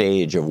fourth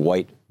stage of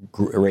white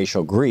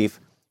racial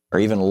grief, are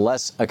even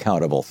less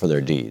accountable for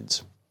their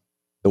deeds.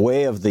 The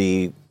way of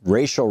the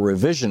racial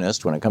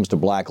revisionist when it comes to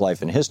black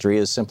life and history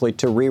is simply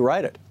to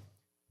rewrite it.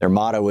 Their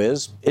motto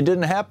is, it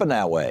didn't happen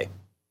that way.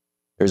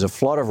 There's a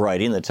flood of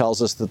writing that tells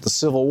us that the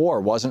Civil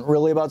War wasn't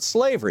really about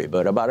slavery,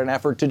 but about an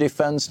effort to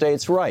defend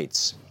states'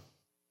 rights.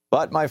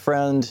 But, my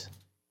friend,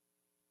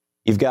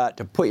 you've got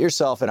to put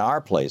yourself in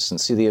our place and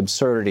see the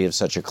absurdity of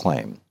such a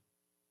claim.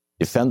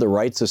 Defend the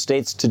rights of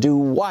states to do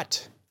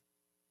what?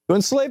 To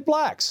enslave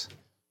blacks.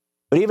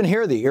 But even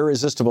here, the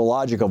irresistible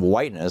logic of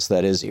whiteness,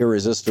 that is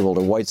irresistible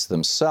to whites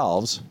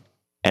themselves,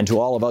 and to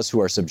all of us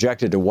who are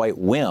subjected to white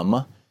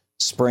whim,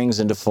 springs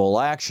into full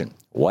action.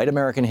 White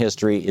American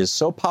history is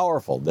so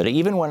powerful that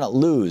even when it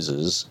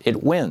loses,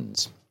 it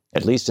wins,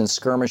 at least in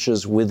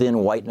skirmishes within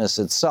whiteness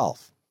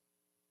itself.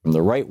 From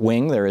the right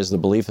wing, there is the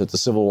belief that the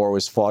Civil War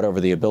was fought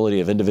over the ability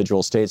of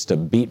individual states to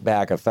beat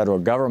back a federal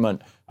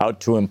government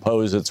out to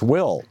impose its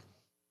will.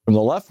 From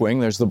the left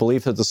wing, there's the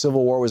belief that the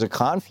Civil War was a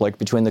conflict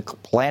between the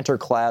planter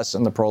class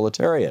and the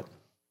proletariat.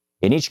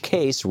 In each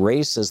case,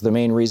 race as the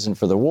main reason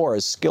for the war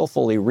is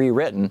skillfully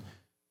rewritten,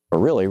 or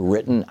really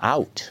written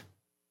out.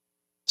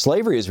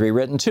 Slavery is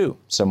rewritten too.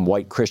 Some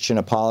white Christian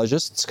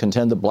apologists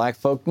contend that black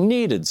folk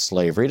needed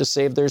slavery to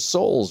save their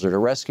souls or to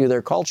rescue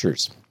their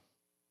cultures.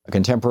 A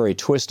contemporary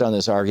twist on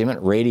this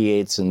argument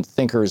radiates in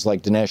thinkers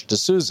like Dinesh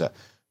D'Souza,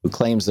 who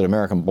claims that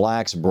American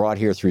blacks brought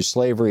here through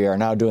slavery are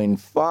now doing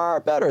far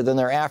better than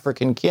their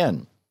African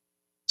kin.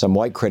 Some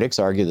white critics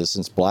argue that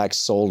since blacks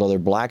sold other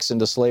blacks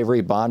into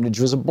slavery, bondage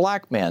was a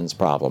black man's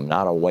problem,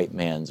 not a white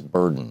man's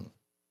burden.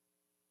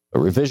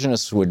 But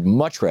revisionists would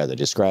much rather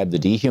describe the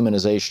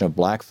dehumanization of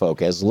black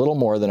folk as little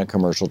more than a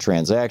commercial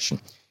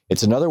transaction.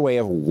 It's another way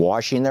of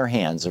washing their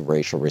hands of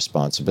racial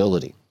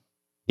responsibility.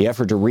 The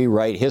effort to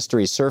rewrite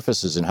history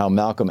surfaces in how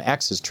Malcolm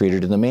X is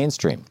treated in the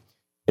mainstream.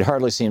 It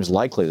hardly seems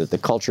likely that the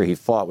culture he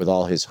fought with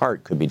all his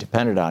heart could be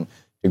depended on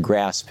to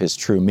grasp his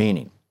true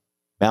meaning.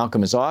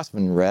 Malcolm is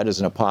often read as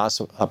an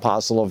apostle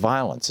of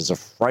violence, as a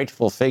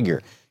frightful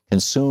figure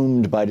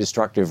consumed by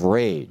destructive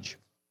rage.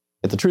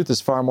 Yet the truth is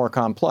far more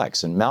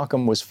complex, and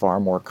Malcolm was far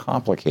more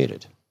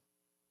complicated.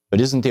 But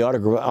isn't the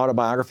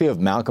autobiography of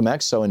Malcolm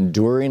X so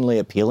enduringly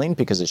appealing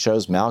because it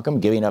shows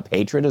Malcolm giving up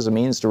hatred as a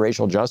means to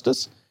racial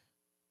justice?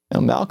 Now,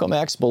 Malcolm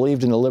X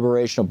believed in the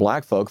liberation of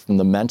black folk from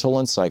the mental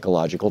and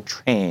psychological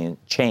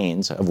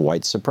chains of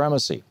white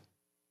supremacy.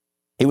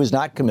 He was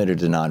not committed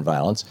to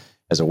nonviolence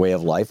as a way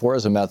of life or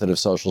as a method of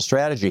social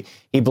strategy.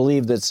 He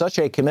believed that such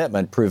a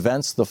commitment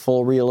prevents the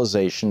full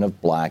realization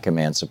of black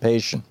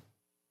emancipation.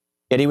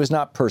 Yet he was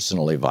not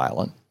personally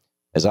violent.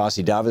 As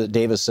Ossie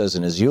Davis says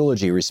in his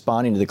eulogy,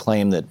 responding to the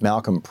claim that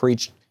Malcolm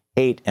preached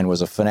hate and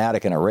was a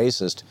fanatic and a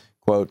racist,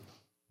 quote,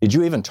 "Did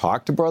you even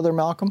talk to Brother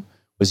Malcolm?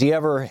 Was he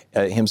ever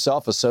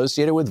himself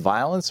associated with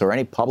violence or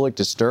any public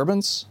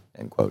disturbance?"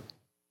 End quote.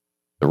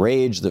 The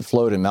rage that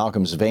flowed in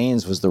Malcolm's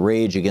veins was the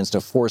rage against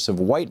a force of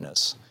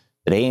whiteness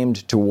that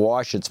aimed to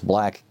wash its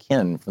black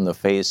kin from the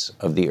face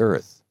of the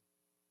earth.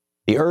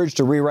 The urge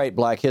to rewrite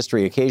black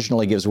history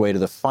occasionally gives way to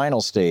the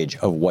final stage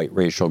of white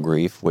racial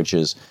grief, which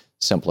is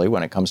simply,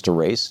 when it comes to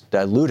race,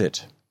 dilute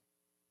it.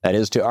 That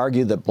is, to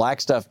argue that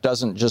black stuff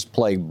doesn't just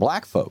plague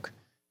black folk.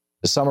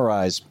 To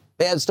summarize,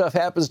 bad stuff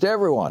happens to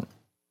everyone.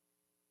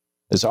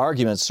 This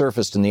argument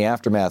surfaced in the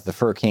aftermath of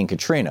Hurricane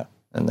Katrina,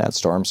 and that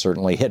storm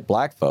certainly hit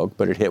black folk,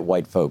 but it hit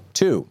white folk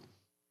too.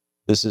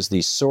 This is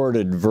the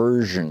sordid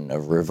version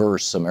of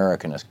reverse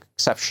American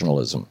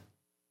exceptionalism.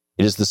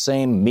 It is the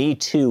same Me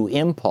Too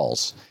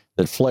impulse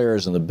that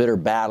flares in the bitter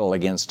battle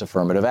against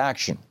affirmative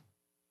action.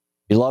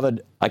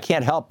 Beloved, I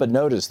can't help but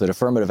notice that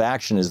affirmative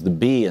action is the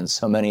bee in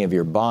so many of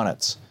your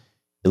bonnets.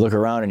 You look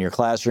around in your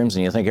classrooms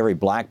and you think every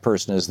black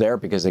person is there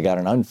because they got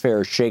an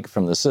unfair shake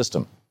from the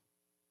system.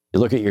 You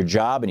look at your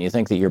job and you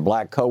think that your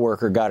black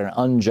coworker got an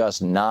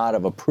unjust nod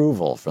of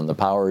approval from the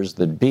powers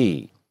that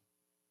be.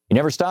 You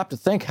never stop to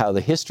think how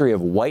the history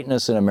of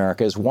whiteness in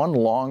America is one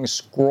long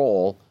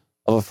scroll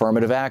of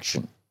affirmative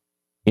action.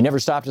 You never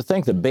stop to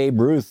think that Babe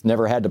Ruth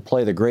never had to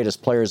play the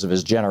greatest players of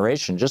his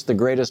generation, just the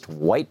greatest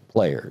white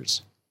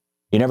players.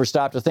 You never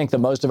stop to think that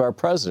most of our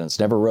presidents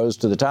never rose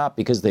to the top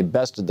because they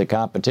bested the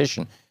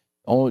competition,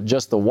 only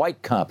just the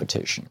white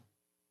competition.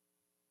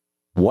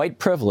 White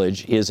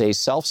privilege is a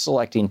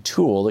self-selecting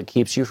tool that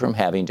keeps you from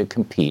having to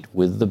compete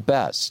with the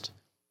best.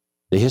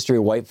 The history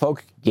of white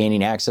folk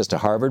gaining access to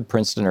Harvard,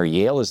 Princeton, or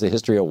Yale is the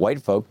history of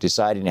white folk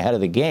deciding ahead of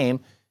the game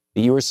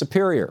that you are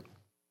superior.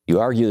 You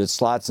argue that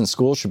slots in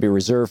school should be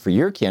reserved for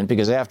your kin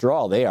because, after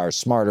all, they are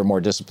smarter, more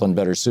disciplined,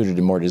 better suited,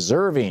 and more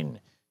deserving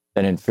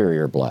than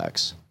inferior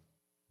blacks.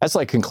 That's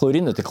like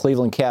concluding that the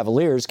Cleveland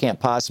Cavaliers can't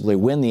possibly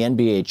win the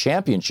NBA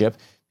championship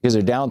because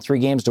they're down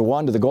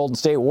 3-1 to the Golden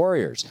State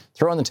Warriors.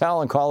 Throw in the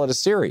towel and call it a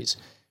series.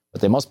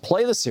 But they must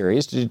play the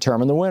series to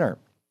determine the winner.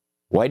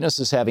 Whiteness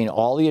is having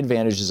all the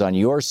advantages on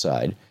your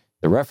side,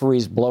 the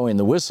referees blowing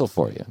the whistle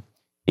for you,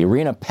 the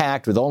arena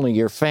packed with only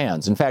your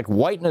fans. In fact,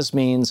 whiteness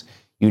means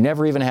you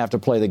never even have to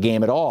play the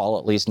game at all,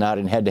 at least not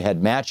in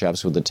head-to-head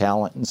matchups with the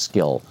talent and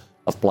skill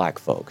of black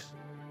folks.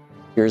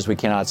 Here's We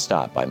Cannot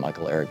Stop by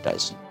Michael Eric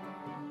Dyson.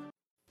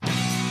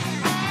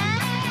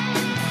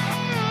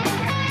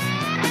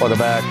 Welcome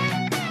back.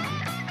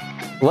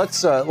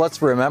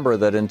 Let's remember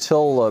that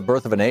until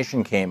Birth of a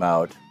Nation came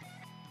out,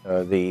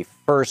 the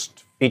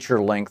first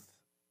feature-length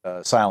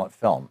silent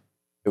film,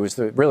 it was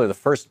really the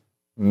first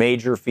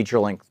major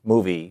feature-length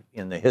movie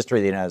in the history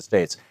of the United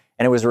States,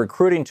 and it was a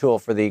recruiting tool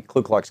for the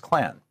Ku Klux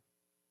Klan.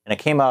 And it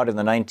came out in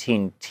the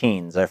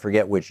 19-teens, I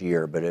forget which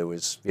year, but it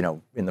was,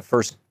 in the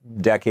first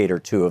decade or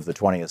two of the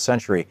 20th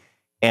century.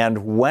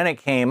 And when it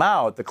came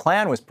out, the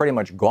Klan was pretty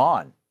much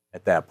gone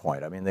at that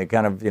point. I mean, they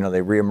kind of, they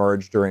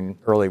reemerged during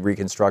early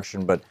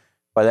Reconstruction, but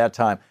by that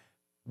time.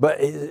 But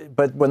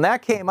when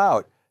that came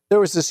out, there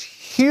was this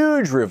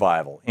huge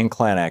revival in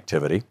Klan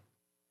activity.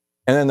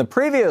 And then the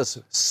previous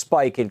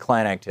spike in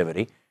Klan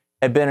activity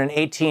had been in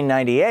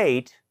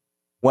 1898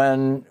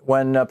 when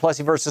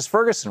Plessy versus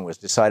Ferguson was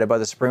decided by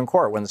the Supreme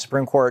Court, when the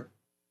Supreme Court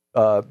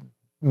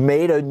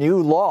made a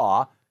new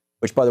law,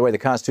 which, by the way, the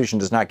Constitution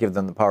does not give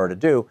them the power to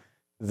do,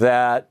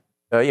 that,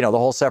 the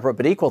whole separate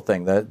but equal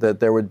thing, that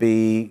there would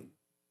be,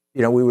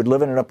 we would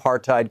live in an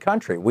apartheid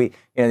country. The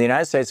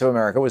United States of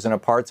America was an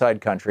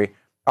apartheid country,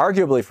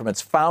 arguably from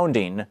its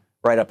founding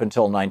right up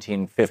until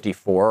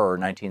 1954 or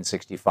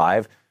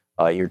 1965,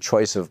 your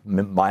choice of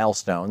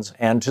milestones,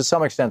 and to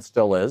some extent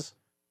still is.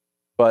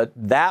 But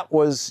that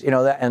was,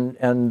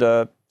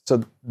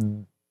 so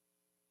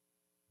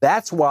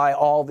that's why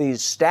all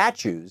these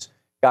statues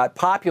got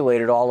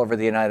populated all over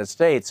the United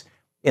States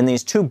in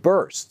these two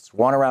bursts,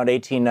 one around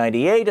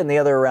 1898 and the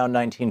other around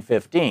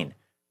 1915.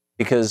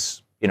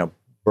 Because,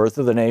 Birth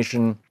of the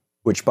Nation,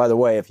 which, by the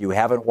way, if you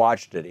haven't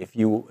watched it, if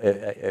you,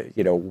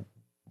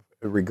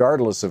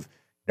 regardless of,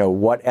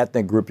 what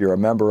ethnic group you're a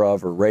member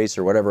of or race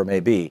or whatever it may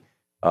be,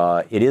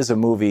 it is a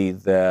movie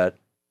that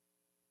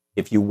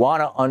if you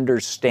want to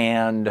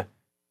understand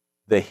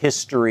the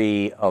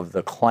history of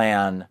the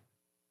Klan,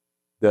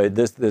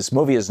 this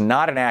movie is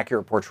not an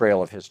accurate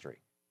portrayal of history.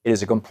 It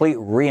is a complete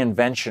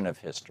reinvention of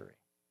history.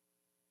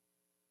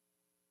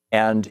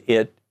 And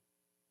it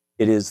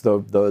is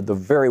the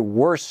very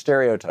worst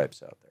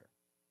stereotypes out there.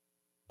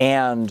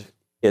 And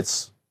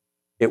it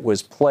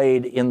was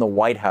played in the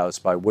White House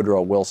by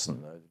Woodrow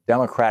Wilson, the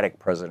Democratic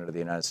president of the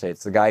United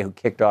States, the guy who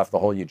kicked off the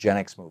whole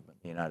eugenics movement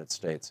in the United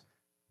States.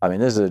 I mean,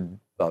 this is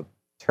a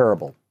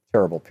terrible,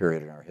 terrible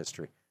period in our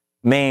history.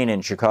 Maine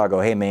in Chicago.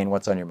 Hey, Maine,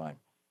 what's on your mind?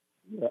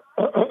 Yeah,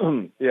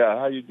 yeah.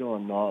 How you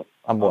doing, Mark?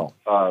 I'm well.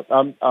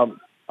 I'm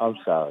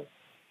sorry.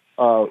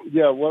 I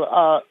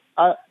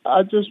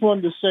just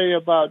wanted to say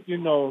about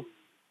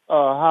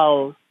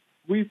how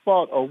we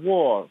fought a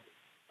World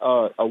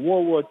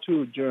War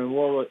II during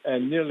World War,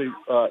 and nearly,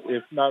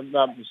 if not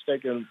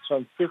mistaken,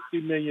 some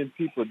 50 million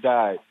people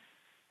died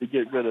to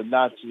get rid of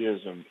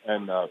Nazism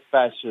and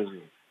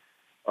fascism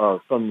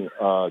from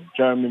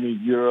Germany,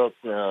 Europe,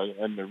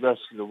 and the rest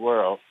of the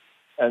world.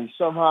 And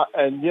somehow,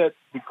 and yet,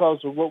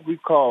 because of what we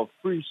call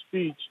free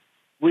speech,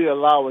 we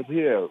allow it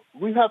here.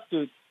 We have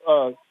to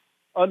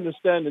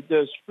understand that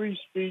there's free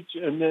speech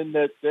and then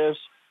that there's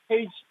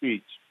hate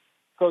speech.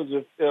 Because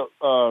if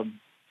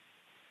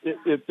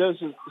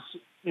there's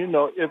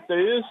if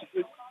there is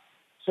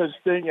such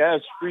thing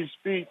as free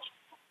speech,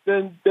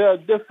 then there are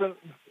different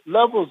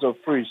levels of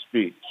free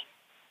speech,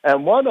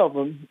 and one of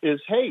them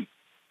is hate.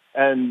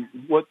 And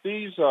what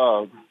these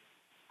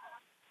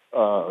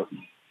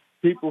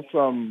people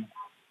from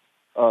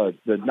the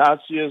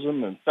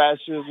Nazism and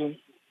fascism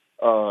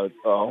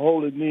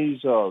holding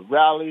these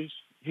rallies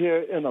here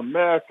in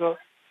America,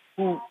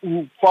 who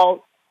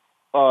fought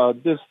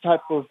this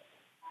type of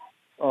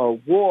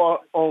war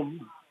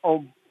on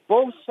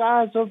both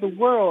sides of the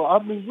world. I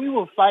mean, we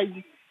were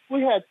fighting.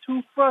 We had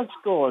two fronts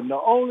going. The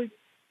only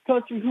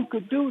country who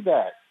could do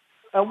that,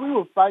 and we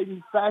were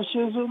fighting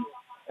fascism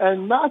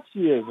and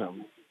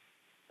Nazism.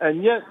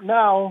 And yet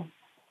now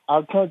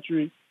our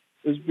country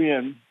is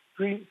being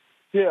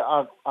here.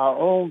 Our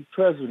own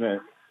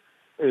president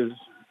is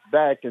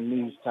backing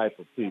these type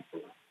of people.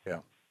 Yeah,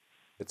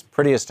 it's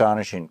pretty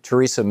astonishing.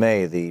 Theresa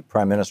May, the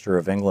Prime Minister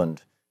of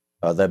England,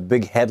 that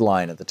big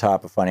headline at the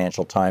top of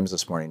Financial Times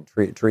this morning.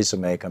 Theresa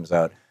May comes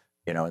out,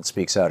 and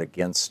speaks out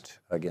against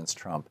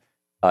Trump.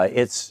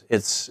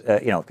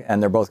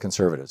 And they're both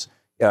conservatives.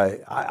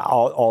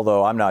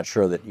 Although I'm not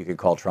sure that you could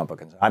call Trump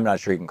I'm not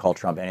sure you can call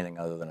Trump anything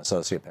other than a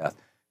sociopath.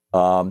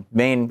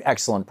 Main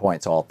excellent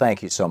points, all.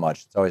 Thank you so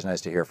much. It's always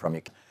nice to hear from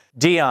you.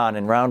 Dion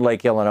in Round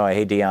Lake, Illinois.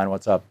 Hey, Dion,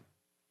 what's up?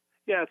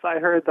 Yes, I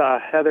heard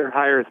Heather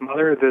Heyer's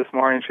mother this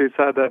morning. She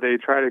said that they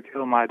tried to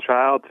kill my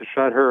child to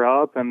shut her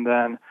up. And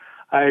then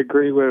I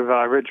agree with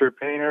Richard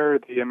Painter,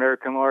 the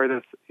American lawyer,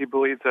 that he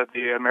believes that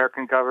the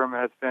American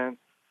government has been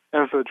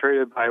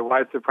infiltrated by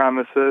white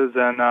supremacists.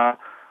 And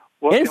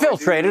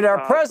infiltrated? Our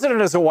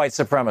president is a white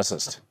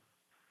supremacist.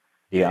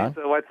 Dion?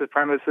 He's a white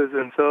supremacist,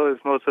 and so is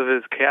most of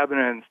his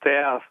cabinet and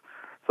staff.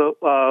 So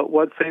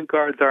what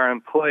safeguards are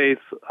in place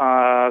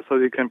so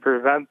we can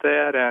prevent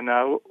that,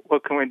 and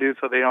what can we do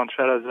so they don't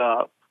shut us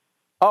up?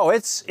 Oh,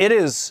 this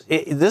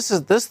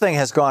thing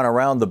has gone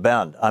around the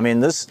bend. I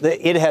mean,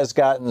 it has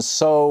gotten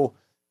so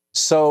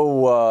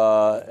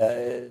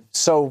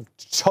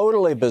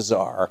totally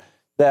bizarre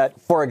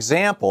that, for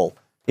example,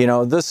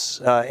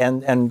 this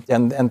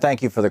and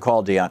thank you for the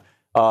call, Dion.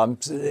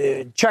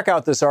 Check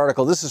out this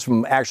article. This is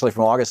from August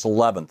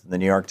 11th in the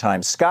New York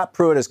Times. Scott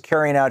Pruitt is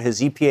carrying out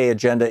his EPA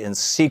agenda in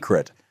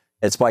secret.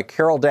 It's by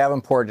Carol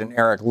Davenport and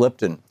Eric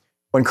Lipton.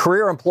 When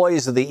career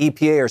employees of the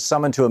EPA are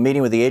summoned to a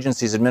meeting with the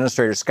agency's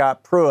administrator,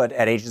 Scott Pruitt,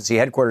 at agency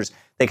headquarters,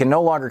 they can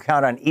no longer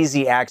count on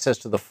easy access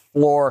to the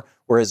floor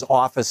where his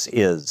office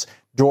is.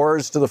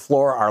 Doors to the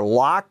floor are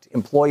locked.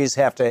 Employees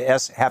have to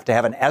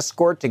have an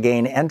escort to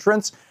gain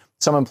entrance.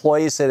 Some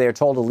employees say they are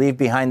told to leave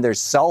behind their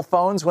cell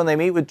phones when they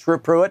meet with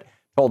Pruitt,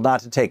 told not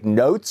to take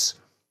notes.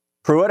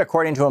 Pruitt,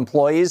 according to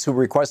employees who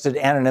requested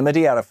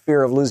anonymity out of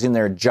fear of losing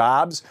their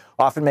jobs,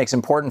 often makes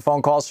important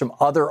phone calls from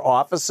other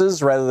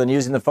offices rather than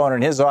using the phone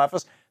in his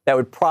office. That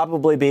would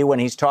probably be when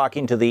he's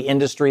talking to the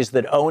industries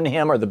that own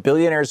him or the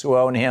billionaires who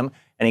own him,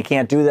 and he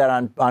can't do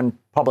that on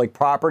public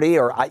property,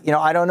 or I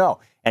don't know.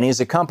 And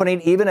he's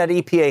accompanied even at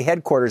EPA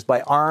headquarters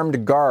by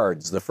armed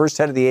guards, the first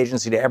head of the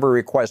agency to ever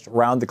request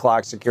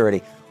round-the-clock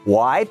security.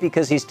 Why?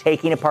 Because he's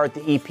taking apart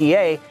the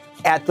EPA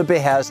at the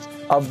behest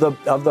of the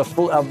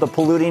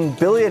polluting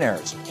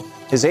billionaires.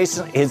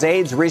 His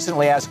aides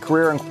recently asked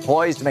career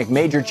employees to make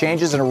major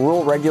changes in a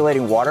rule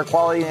regulating water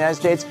quality in the United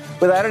States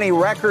without any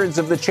records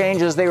of the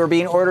changes they were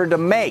being ordered to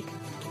make.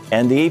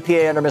 And the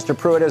EPA under Mr.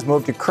 Pruitt has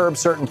moved to curb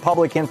certain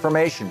public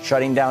information,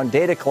 shutting down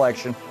data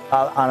collection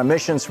on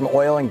emissions from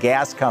oil and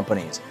gas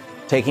companies,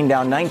 taking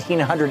down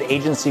 1,900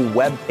 agency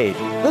web pages.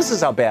 This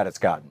is how bad it's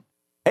gotten.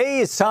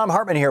 Hey, it's Thom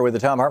Hartmann here with the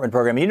Thom Hartmann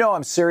Program. You know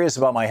I'm serious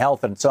about my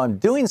health, and so I'm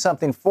doing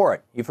something for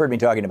it. You've heard me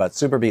talking about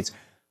Super Beets.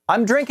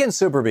 I'm drinking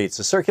Super Beets,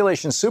 a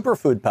circulation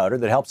superfood powder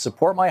that helps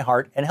support my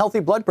heart and healthy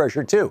blood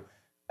pressure, too.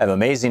 I have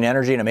amazing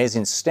energy and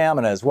amazing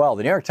stamina as well.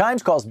 The New York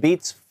Times calls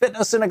Beets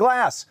fitness in a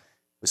glass.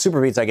 With Super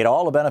Beets, I get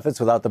all the benefits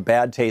without the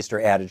bad taste or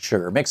added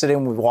sugar. Mix it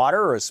in with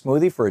water or a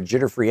smoothie for a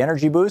jitter-free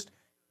energy boost.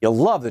 You'll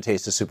love the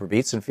taste of Super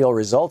Beets and feel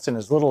results in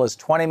as little as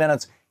 20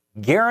 minutes,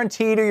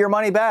 guaranteed or your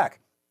money back.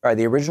 Try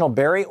the original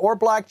berry or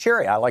black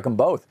cherry. I like them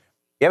both. If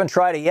you haven't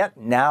tried it yet,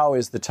 now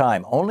is the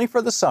time. Only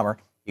for the summer.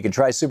 You can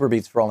try Super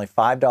Beets for only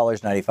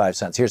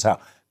 $5.95. Here's how.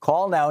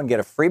 Call now and get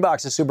a free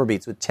box of Super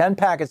Beets with 10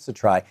 packets to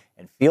try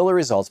and feel the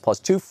results, plus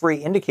 2 free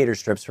indicator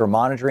strips for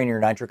monitoring your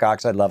nitric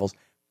oxide levels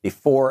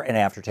before and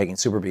after taking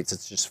Super Beets.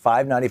 It's just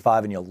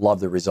 $5.95 and you'll love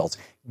the results.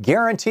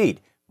 Guaranteed.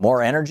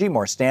 More energy,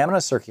 more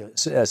stamina,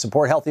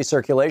 support healthy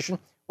circulation.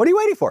 What are you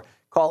waiting for?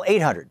 Call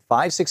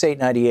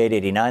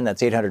 800-568-9889.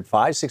 That's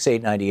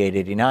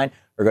 800-568-9889.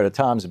 Or go to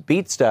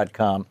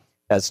tomsbeets.com.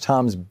 That's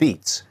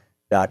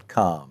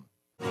tomsbeets.com.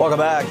 Welcome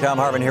back. Thom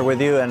Hartmann here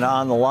with you. And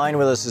on the line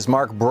with us is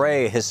Mark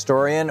Bray,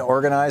 historian,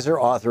 organizer,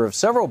 author of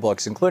several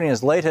books, including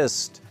his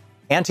latest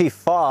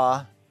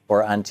Antifa,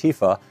 or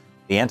Antifa,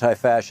 the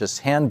Anti-Fascist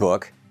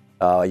Handbook.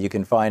 You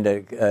can find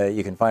it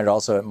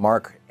also at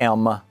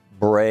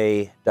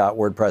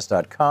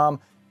markmbray.wordpress.com.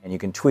 And you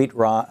can tweet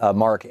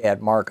Mark at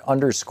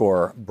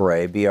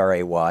Mark_Bray,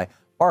 B-R-A-Y.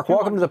 Mark,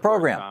 welcome to the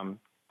program.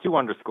 2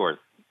 underscores.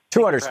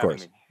 2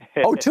 underscores.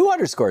 Oh, 2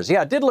 underscores.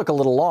 Yeah, it did look a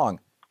little long.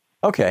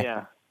 Okay.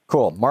 Yeah.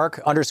 Cool.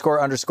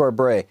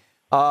 Mark__Bray.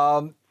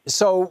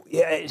 So,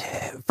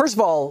 first of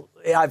all,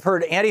 I've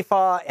heard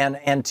Antifa and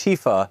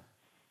Antifa.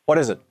 What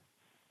is it?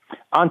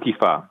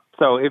 Antifa.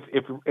 So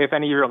if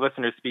any of your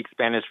listeners speak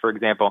Spanish, for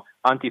example,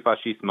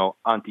 antifascismo,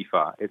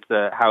 Antifa. It's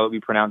how it would be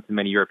pronounced in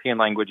many European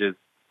languages.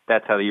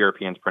 That's how the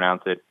Europeans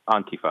pronounce it,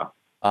 Antifa.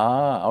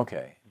 Ah,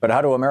 okay. But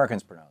how do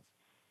Americans pronounce it?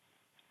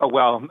 Oh,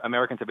 well,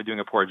 Americans have been doing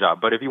a poor job.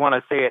 But if you want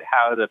to say it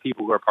how the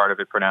people who are part of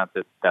it pronounce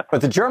it, that's...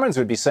 But the Germans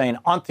would be saying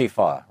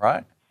Antifa,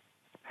 right?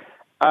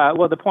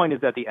 Well, the point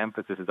is that the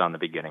emphasis is on the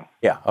beginning.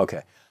 Yeah,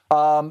 okay.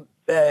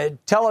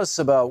 Tell us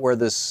about where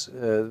this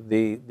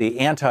the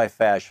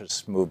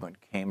anti-fascist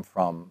movement came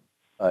from.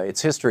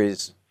 Its history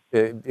is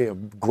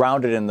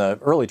grounded in the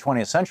early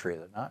 20th century,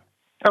 is it not?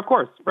 Of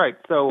course, right.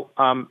 So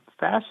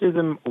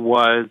fascism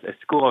was a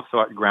school of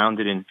thought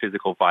grounded in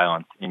physical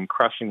violence, in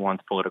crushing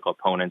one's political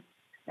opponents,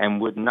 and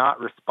would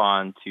not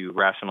respond to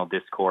rational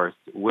discourse,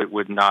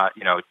 would not,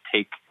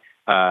 take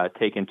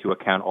into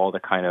account all the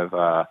kind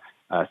of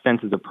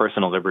senses of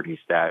personal liberties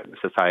that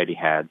society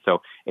had.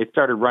 So it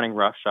started running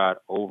roughshod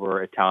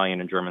over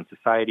Italian and German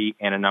society,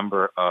 and a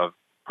number of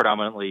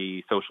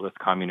predominantly socialist,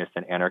 communist,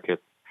 and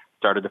anarchists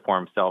started to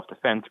form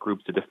self-defense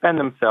groups to defend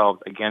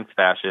themselves against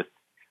fascists.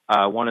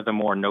 One of the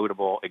more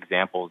notable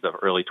examples of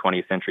early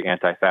 20th century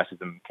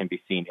anti-fascism can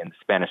be seen in the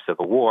Spanish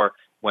Civil War,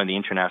 when the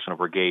international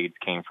brigades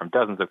came from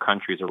dozens of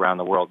countries around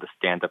the world to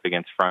stand up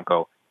against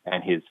Franco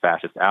and his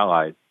fascist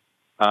allies.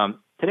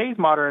 Today's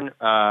modern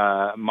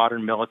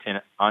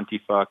militant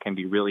Antifa can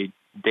be really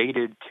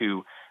dated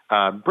to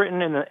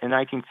Britain in the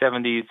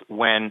 1970s,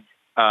 when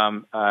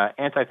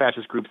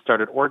anti-fascist groups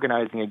started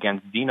organizing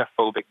against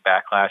xenophobic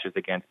backlashes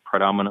against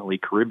predominantly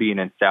Caribbean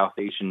and South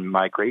Asian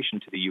migration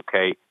to the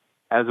UK,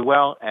 as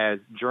well as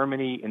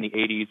Germany in the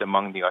 80s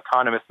among the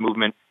autonomous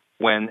movement,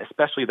 when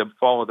especially the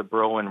fall of the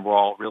Berlin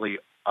Wall really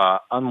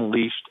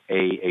unleashed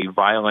a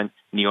violent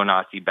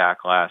neo-Nazi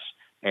backlash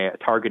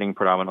targeting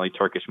predominantly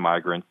Turkish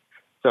migrants.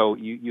 So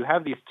you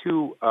have these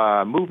two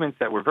movements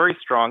that were very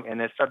strong, and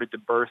they started to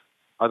burst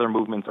other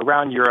movements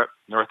around Europe,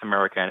 North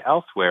America, and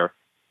elsewhere.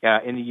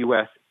 In the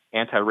U.S.,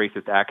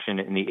 anti-racist action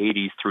in the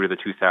 80s through to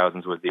the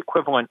 2000s was the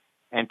equivalent.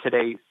 And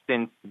today,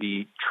 since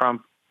the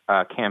Trump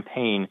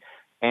campaign,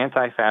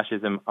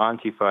 anti-fascism,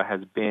 Antifa,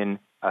 has been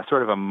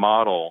sort of a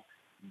model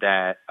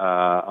that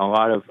a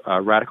lot of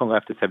radical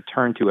leftists have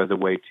turned to as a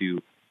way to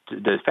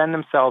defend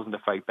themselves and to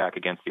fight back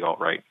against the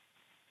alt-right.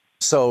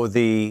 So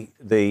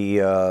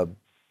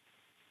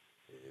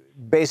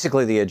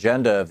basically the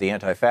agenda of the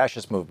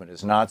anti-fascist movement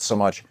is not so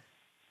much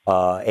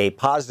a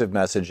positive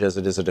message as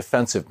it is a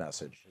defensive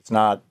message. It's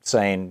not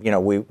saying,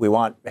 we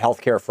want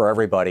health care for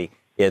everybody.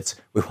 It's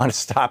we want to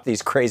stop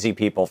these crazy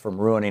people from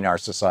ruining our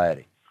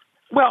society.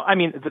 Well, I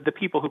mean, the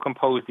people who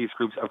compose these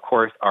groups, of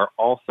course, are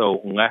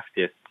also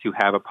leftists who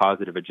have a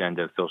positive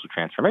agenda of social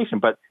transformation.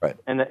 But right.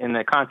 in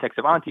the context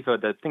of Antifa,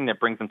 the thing that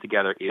brings them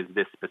together is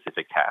this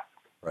specific task.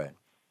 Right.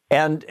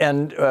 And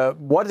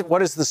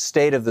what is the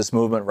state of this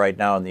movement right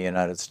now in the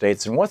United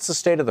States? And what's the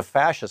state of the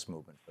fascist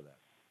movement for that?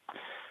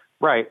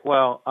 Right.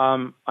 Well,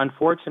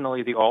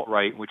 unfortunately, the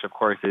alt-right, which of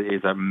course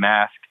is a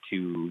mask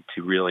to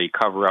really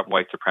cover up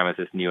white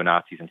supremacists,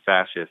 neo-Nazis, and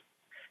fascists,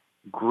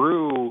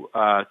 grew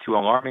to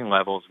alarming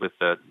levels with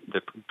the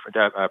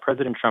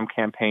President Trump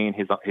campaign,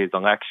 his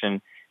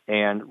election,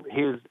 and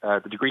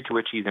the degree to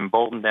which he's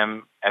emboldened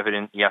them,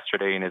 evident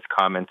yesterday in his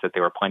comments that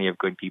there were plenty of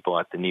good people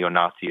at the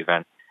neo-Nazi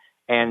event.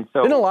 And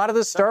so, didn't a lot of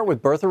this start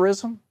with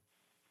birtherism?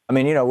 I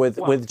mean,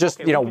 with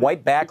just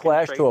white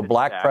backlash to a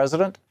black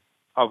president.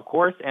 Of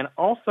course, and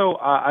also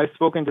I've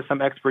spoken to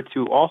some experts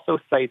who also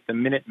cite the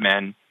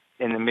Minutemen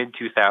in the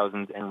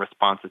mid-2000s in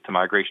responses to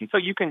migration. So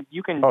you can.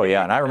 Oh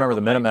yeah, and I remember the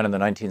Minutemen in the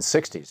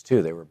 1960s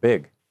too. They were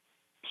big.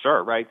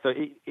 Sure, right. So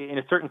in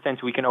a certain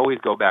sense, we can always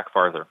go back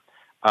farther.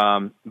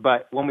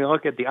 But when we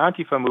look at the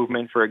Antifa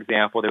movement, for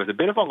example, there was a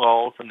bit of a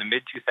lull from the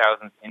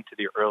mid-2000s into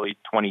the early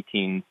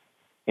 2010s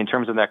in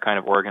terms of that kind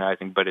of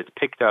organizing, but it's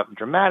picked up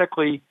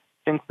dramatically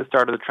since the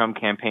start of the Trump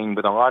campaign,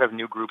 with a lot of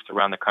new groups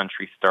around the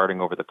country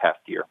starting over the past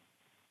year.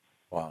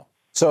 Wow.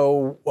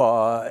 So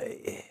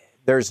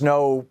there's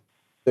no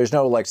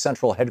like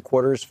central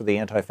headquarters for the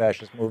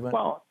anti-fascist movement?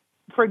 Well,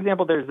 for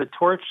example, there's the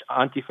Torch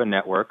Antifa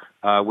network,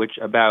 which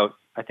about,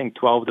 I think,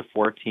 12 to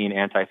 14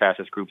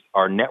 anti-fascist groups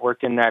are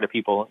networked in that. If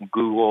people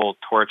Google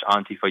Torch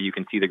Antifa, you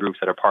can see the groups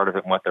that are part of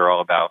it and what they're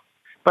all about.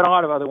 But a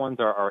lot of other ones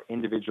are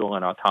individual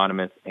and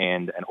autonomous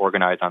and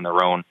organized on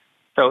their own.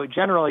 So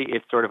generally,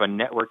 it's sort of a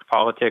networked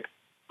politics.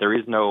 There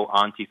is no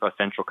Antifa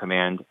central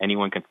command.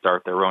 Anyone can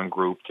start their own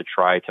group to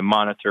try to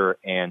monitor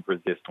and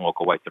resist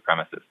local white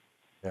supremacists.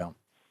 Yeah,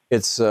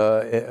 it's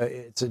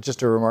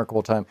just a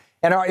remarkable time.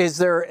 And is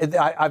there?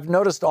 I've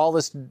noticed all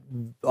this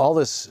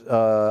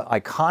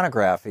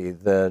iconography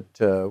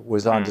that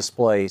was on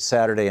display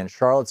Saturday in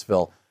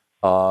Charlottesville.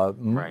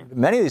 Right.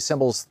 Many of these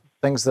symbols,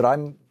 things that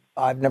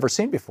I've never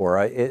seen before.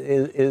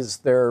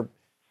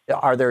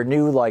 Are there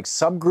new like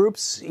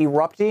subgroups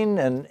erupting?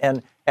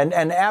 And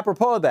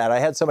apropos of that, I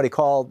had somebody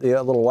call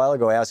a little while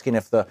ago asking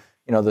if the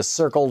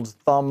circled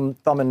thumb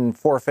and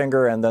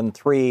forefinger and then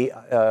three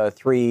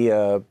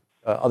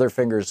other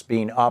fingers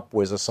being up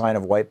was a sign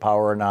of white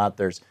power or not.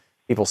 There's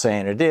people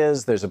saying it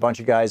is. There's a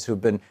bunch of guys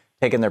who've been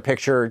taking their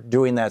picture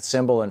doing that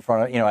symbol in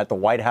front of at the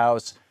White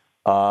House,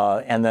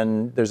 and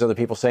then there's other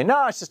people saying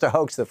no, it's just a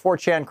hoax that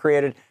 4chan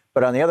created.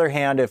 But on the other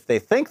hand, if they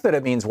think that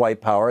it means white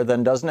power,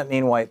 then doesn't it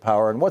mean white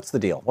power? And what's the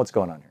deal? What's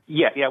going on here?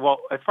 Yeah. Well,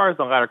 as far as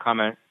the latter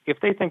comment,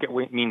 if they think it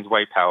means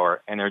white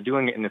power and they're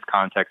doing it in this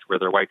context where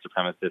they're white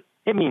supremacists,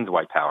 it means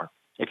white power.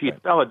 If you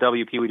spell a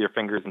WP with your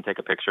fingers and take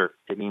a picture,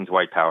 it means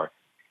white power.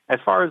 As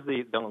far as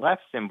the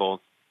left symbols,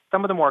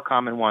 some of the more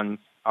common ones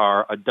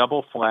are a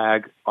double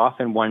flag,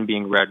 often one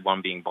being red,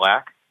 one being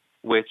black,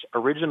 which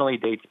originally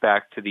dates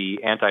back to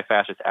the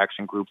anti-fascist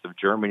action groups of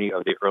Germany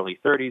of the early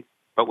 30s,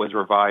 but was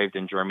revived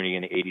in Germany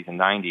in the 80s and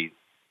 90s.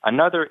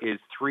 Another is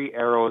three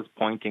arrows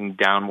pointing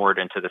downward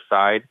and to the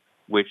side,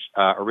 which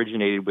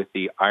originated with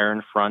the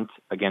Iron Front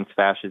against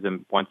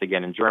fascism once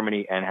again in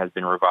Germany and has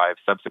been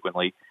revived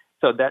subsequently.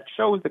 So that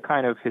shows the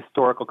kind of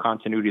historical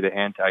continuity that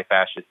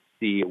anti-fascists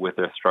see with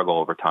their struggle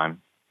over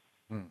time.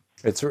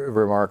 It's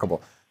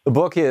remarkable. The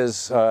book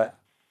is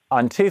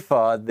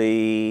Antifa,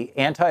 the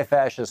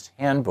Anti-Fascist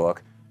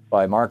Handbook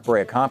by Mark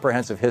Bray, a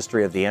comprehensive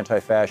history of the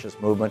anti-fascist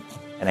movement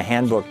and a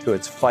handbook to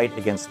its fight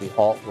against the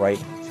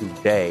alt-right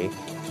today.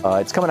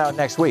 It's coming out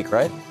next week,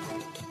 right?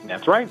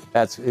 That's right.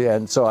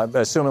 And so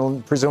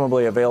I'm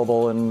presumably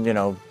available in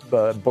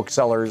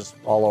booksellers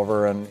all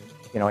over and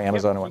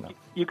Amazon and whatnot.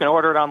 You can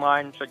order it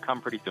online. It should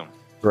come pretty soon.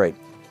 Great.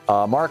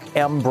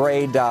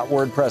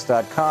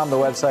 MarkMBray.wordpress.com, the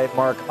website,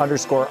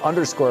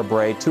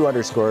 Mark__Bray, 2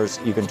 underscores.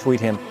 You can tweet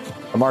him.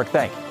 Mark,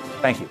 thank you.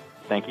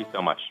 Thank you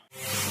so much.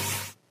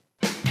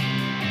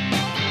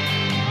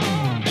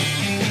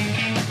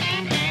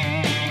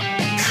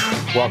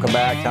 Welcome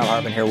back. Tom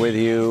Hartmann here with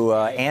you.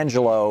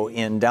 Angelo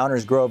in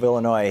Downers Grove,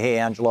 Illinois. Hey,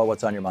 Angelo,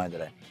 what's on your mind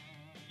today?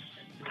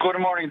 Good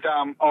morning,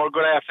 Tom, or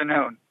good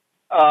afternoon.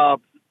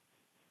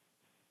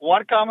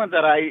 One comment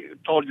that I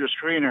told your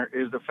screener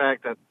is the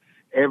fact that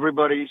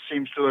everybody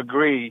seems to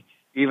agree,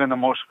 even the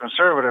most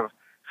conservative,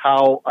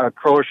 how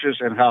atrocious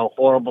and how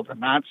horrible the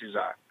Nazis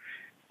are.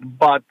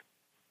 But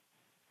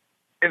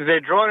they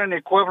draw an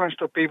equivalence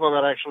to people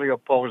that actually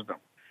oppose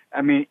them.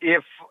 I mean,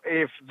 if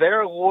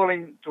they're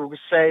willing to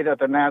say that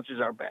the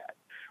Nazis are bad,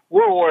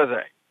 where were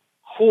they?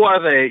 Who are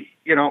they,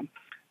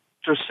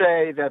 to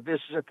say that this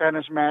is a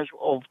tennis match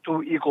of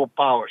two equal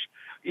powers?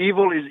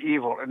 Evil is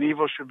evil, and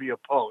evil should be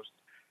opposed.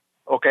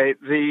 Okay,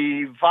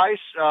 the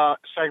Vice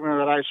segment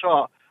that I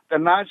saw, the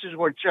Nazis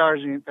were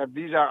charging that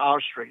these are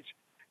our streets.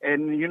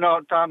 And,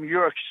 Tom,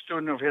 you're a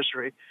student of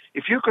history.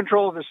 If you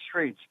control the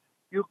streets,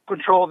 you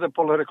control the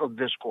political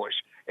discourse.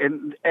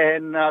 And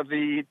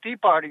the Tea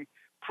Party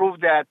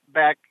proved that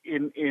back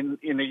in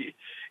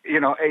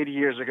 80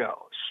 years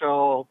ago.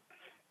 So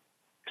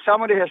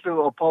somebody has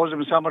to oppose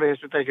them. Somebody has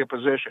to take a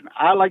position.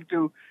 I like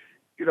to,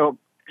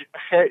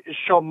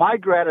 show my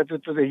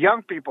gratitude to the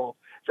young people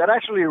that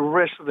actually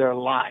risked their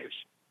lives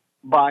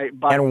by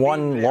and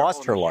one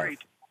lost her life.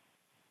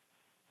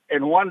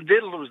 And one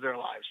did lose their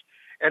lives.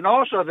 And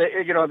also,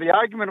 the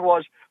argument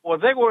was, well,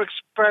 they were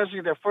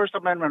expressing their First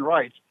Amendment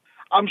rights.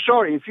 I'm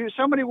sorry, if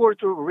somebody were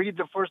to read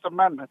the First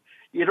Amendment,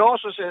 it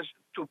also says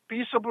to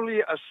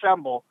peaceably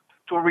assemble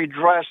to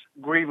redress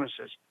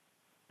grievances.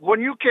 When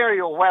you carry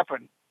a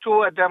weapon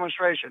to a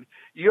demonstration,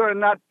 you're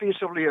not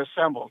peaceably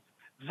assembled.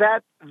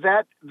 That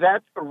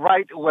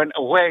right went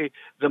away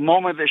the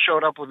moment they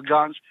showed up with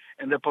guns,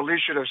 and the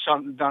police should have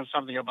done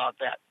something about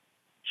that.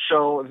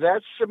 So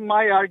that's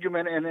my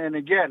argument. And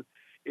again,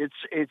 it's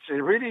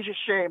really a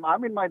shame.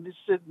 I'm in my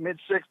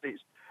mid-60s.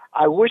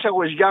 I wish I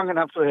was young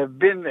enough to have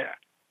been there.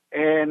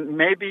 And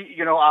maybe,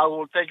 I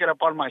will take it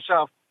upon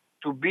myself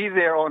to be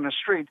there on the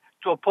street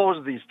to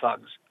oppose these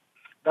thugs.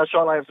 That's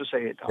all I have to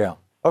say, Tom. Yeah.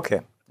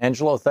 Okay.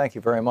 Angelo, thank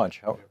you very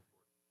much.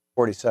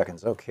 40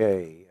 seconds.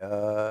 Okay.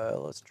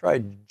 Let's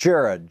try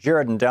Jared.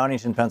 Jared in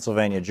Downington,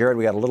 Pennsylvania. Jared,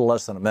 we got a little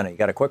less than a minute. You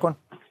got a quick one?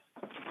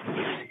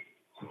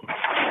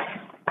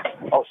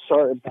 Oh,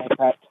 sorry about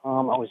that,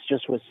 Tom. I was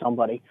just with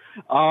somebody.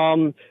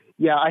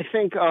 Yeah, I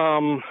think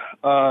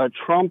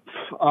Trump,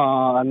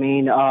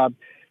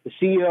 the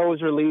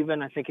CEOs are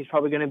leaving. I think he's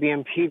probably going to be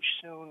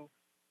impeached soon.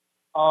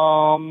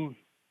 How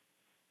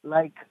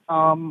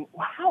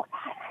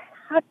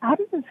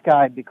did this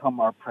guy become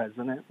our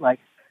president? Like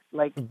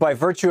by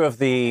virtue of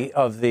the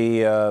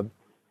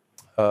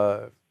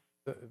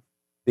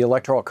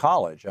Electoral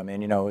College. I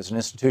mean, it was an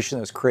institution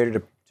that was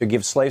created to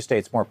give slave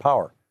states more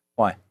power.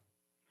 Why?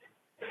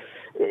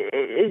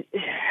 It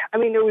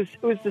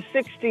was the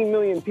 16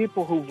 million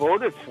people who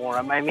voted for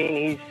him.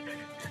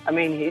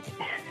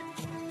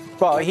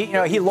 Well,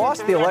 he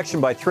lost the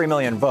election by 3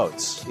 million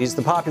votes. He's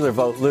the popular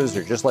vote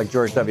loser, just like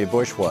George W.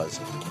 Bush was.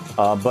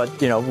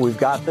 But we've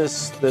got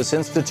this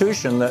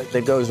institution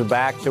that goes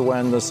back to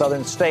when the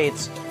southern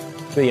states,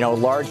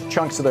 large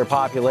chunks of their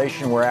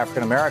population were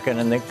African American,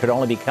 and they could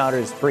only be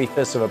counted as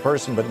 3/5 of a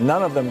person, but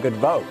none of them could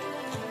vote,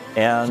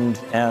 and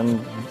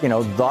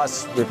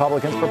thus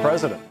Republicans for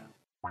president.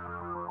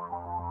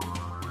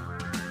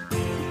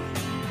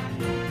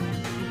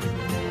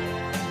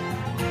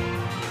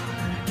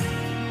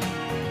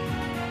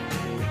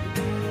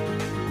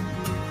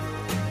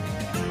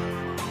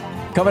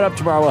 Coming up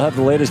tomorrow, we'll have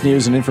the latest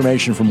news and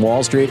information from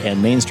Wall Street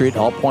and Main Street,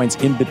 all points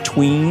in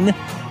between,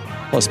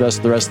 plus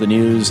the rest of the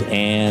news.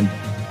 And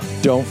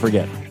don't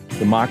forget,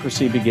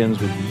 democracy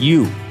begins with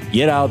you.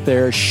 Get out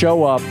there,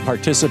 show up,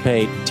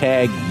 participate,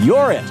 tag,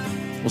 you're it.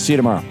 We'll see you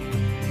tomorrow.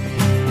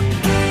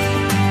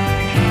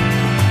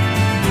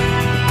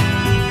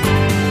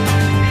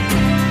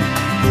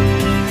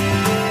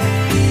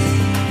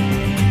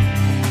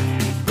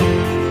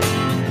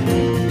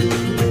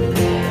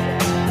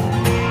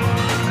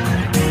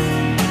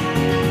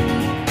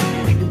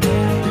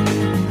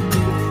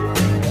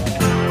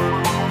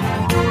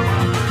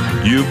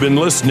 You've been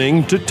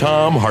listening to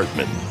Thom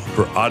Hartmann.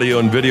 For audio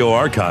and video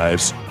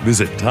archives,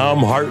 visit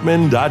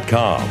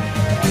thomhartmann.com.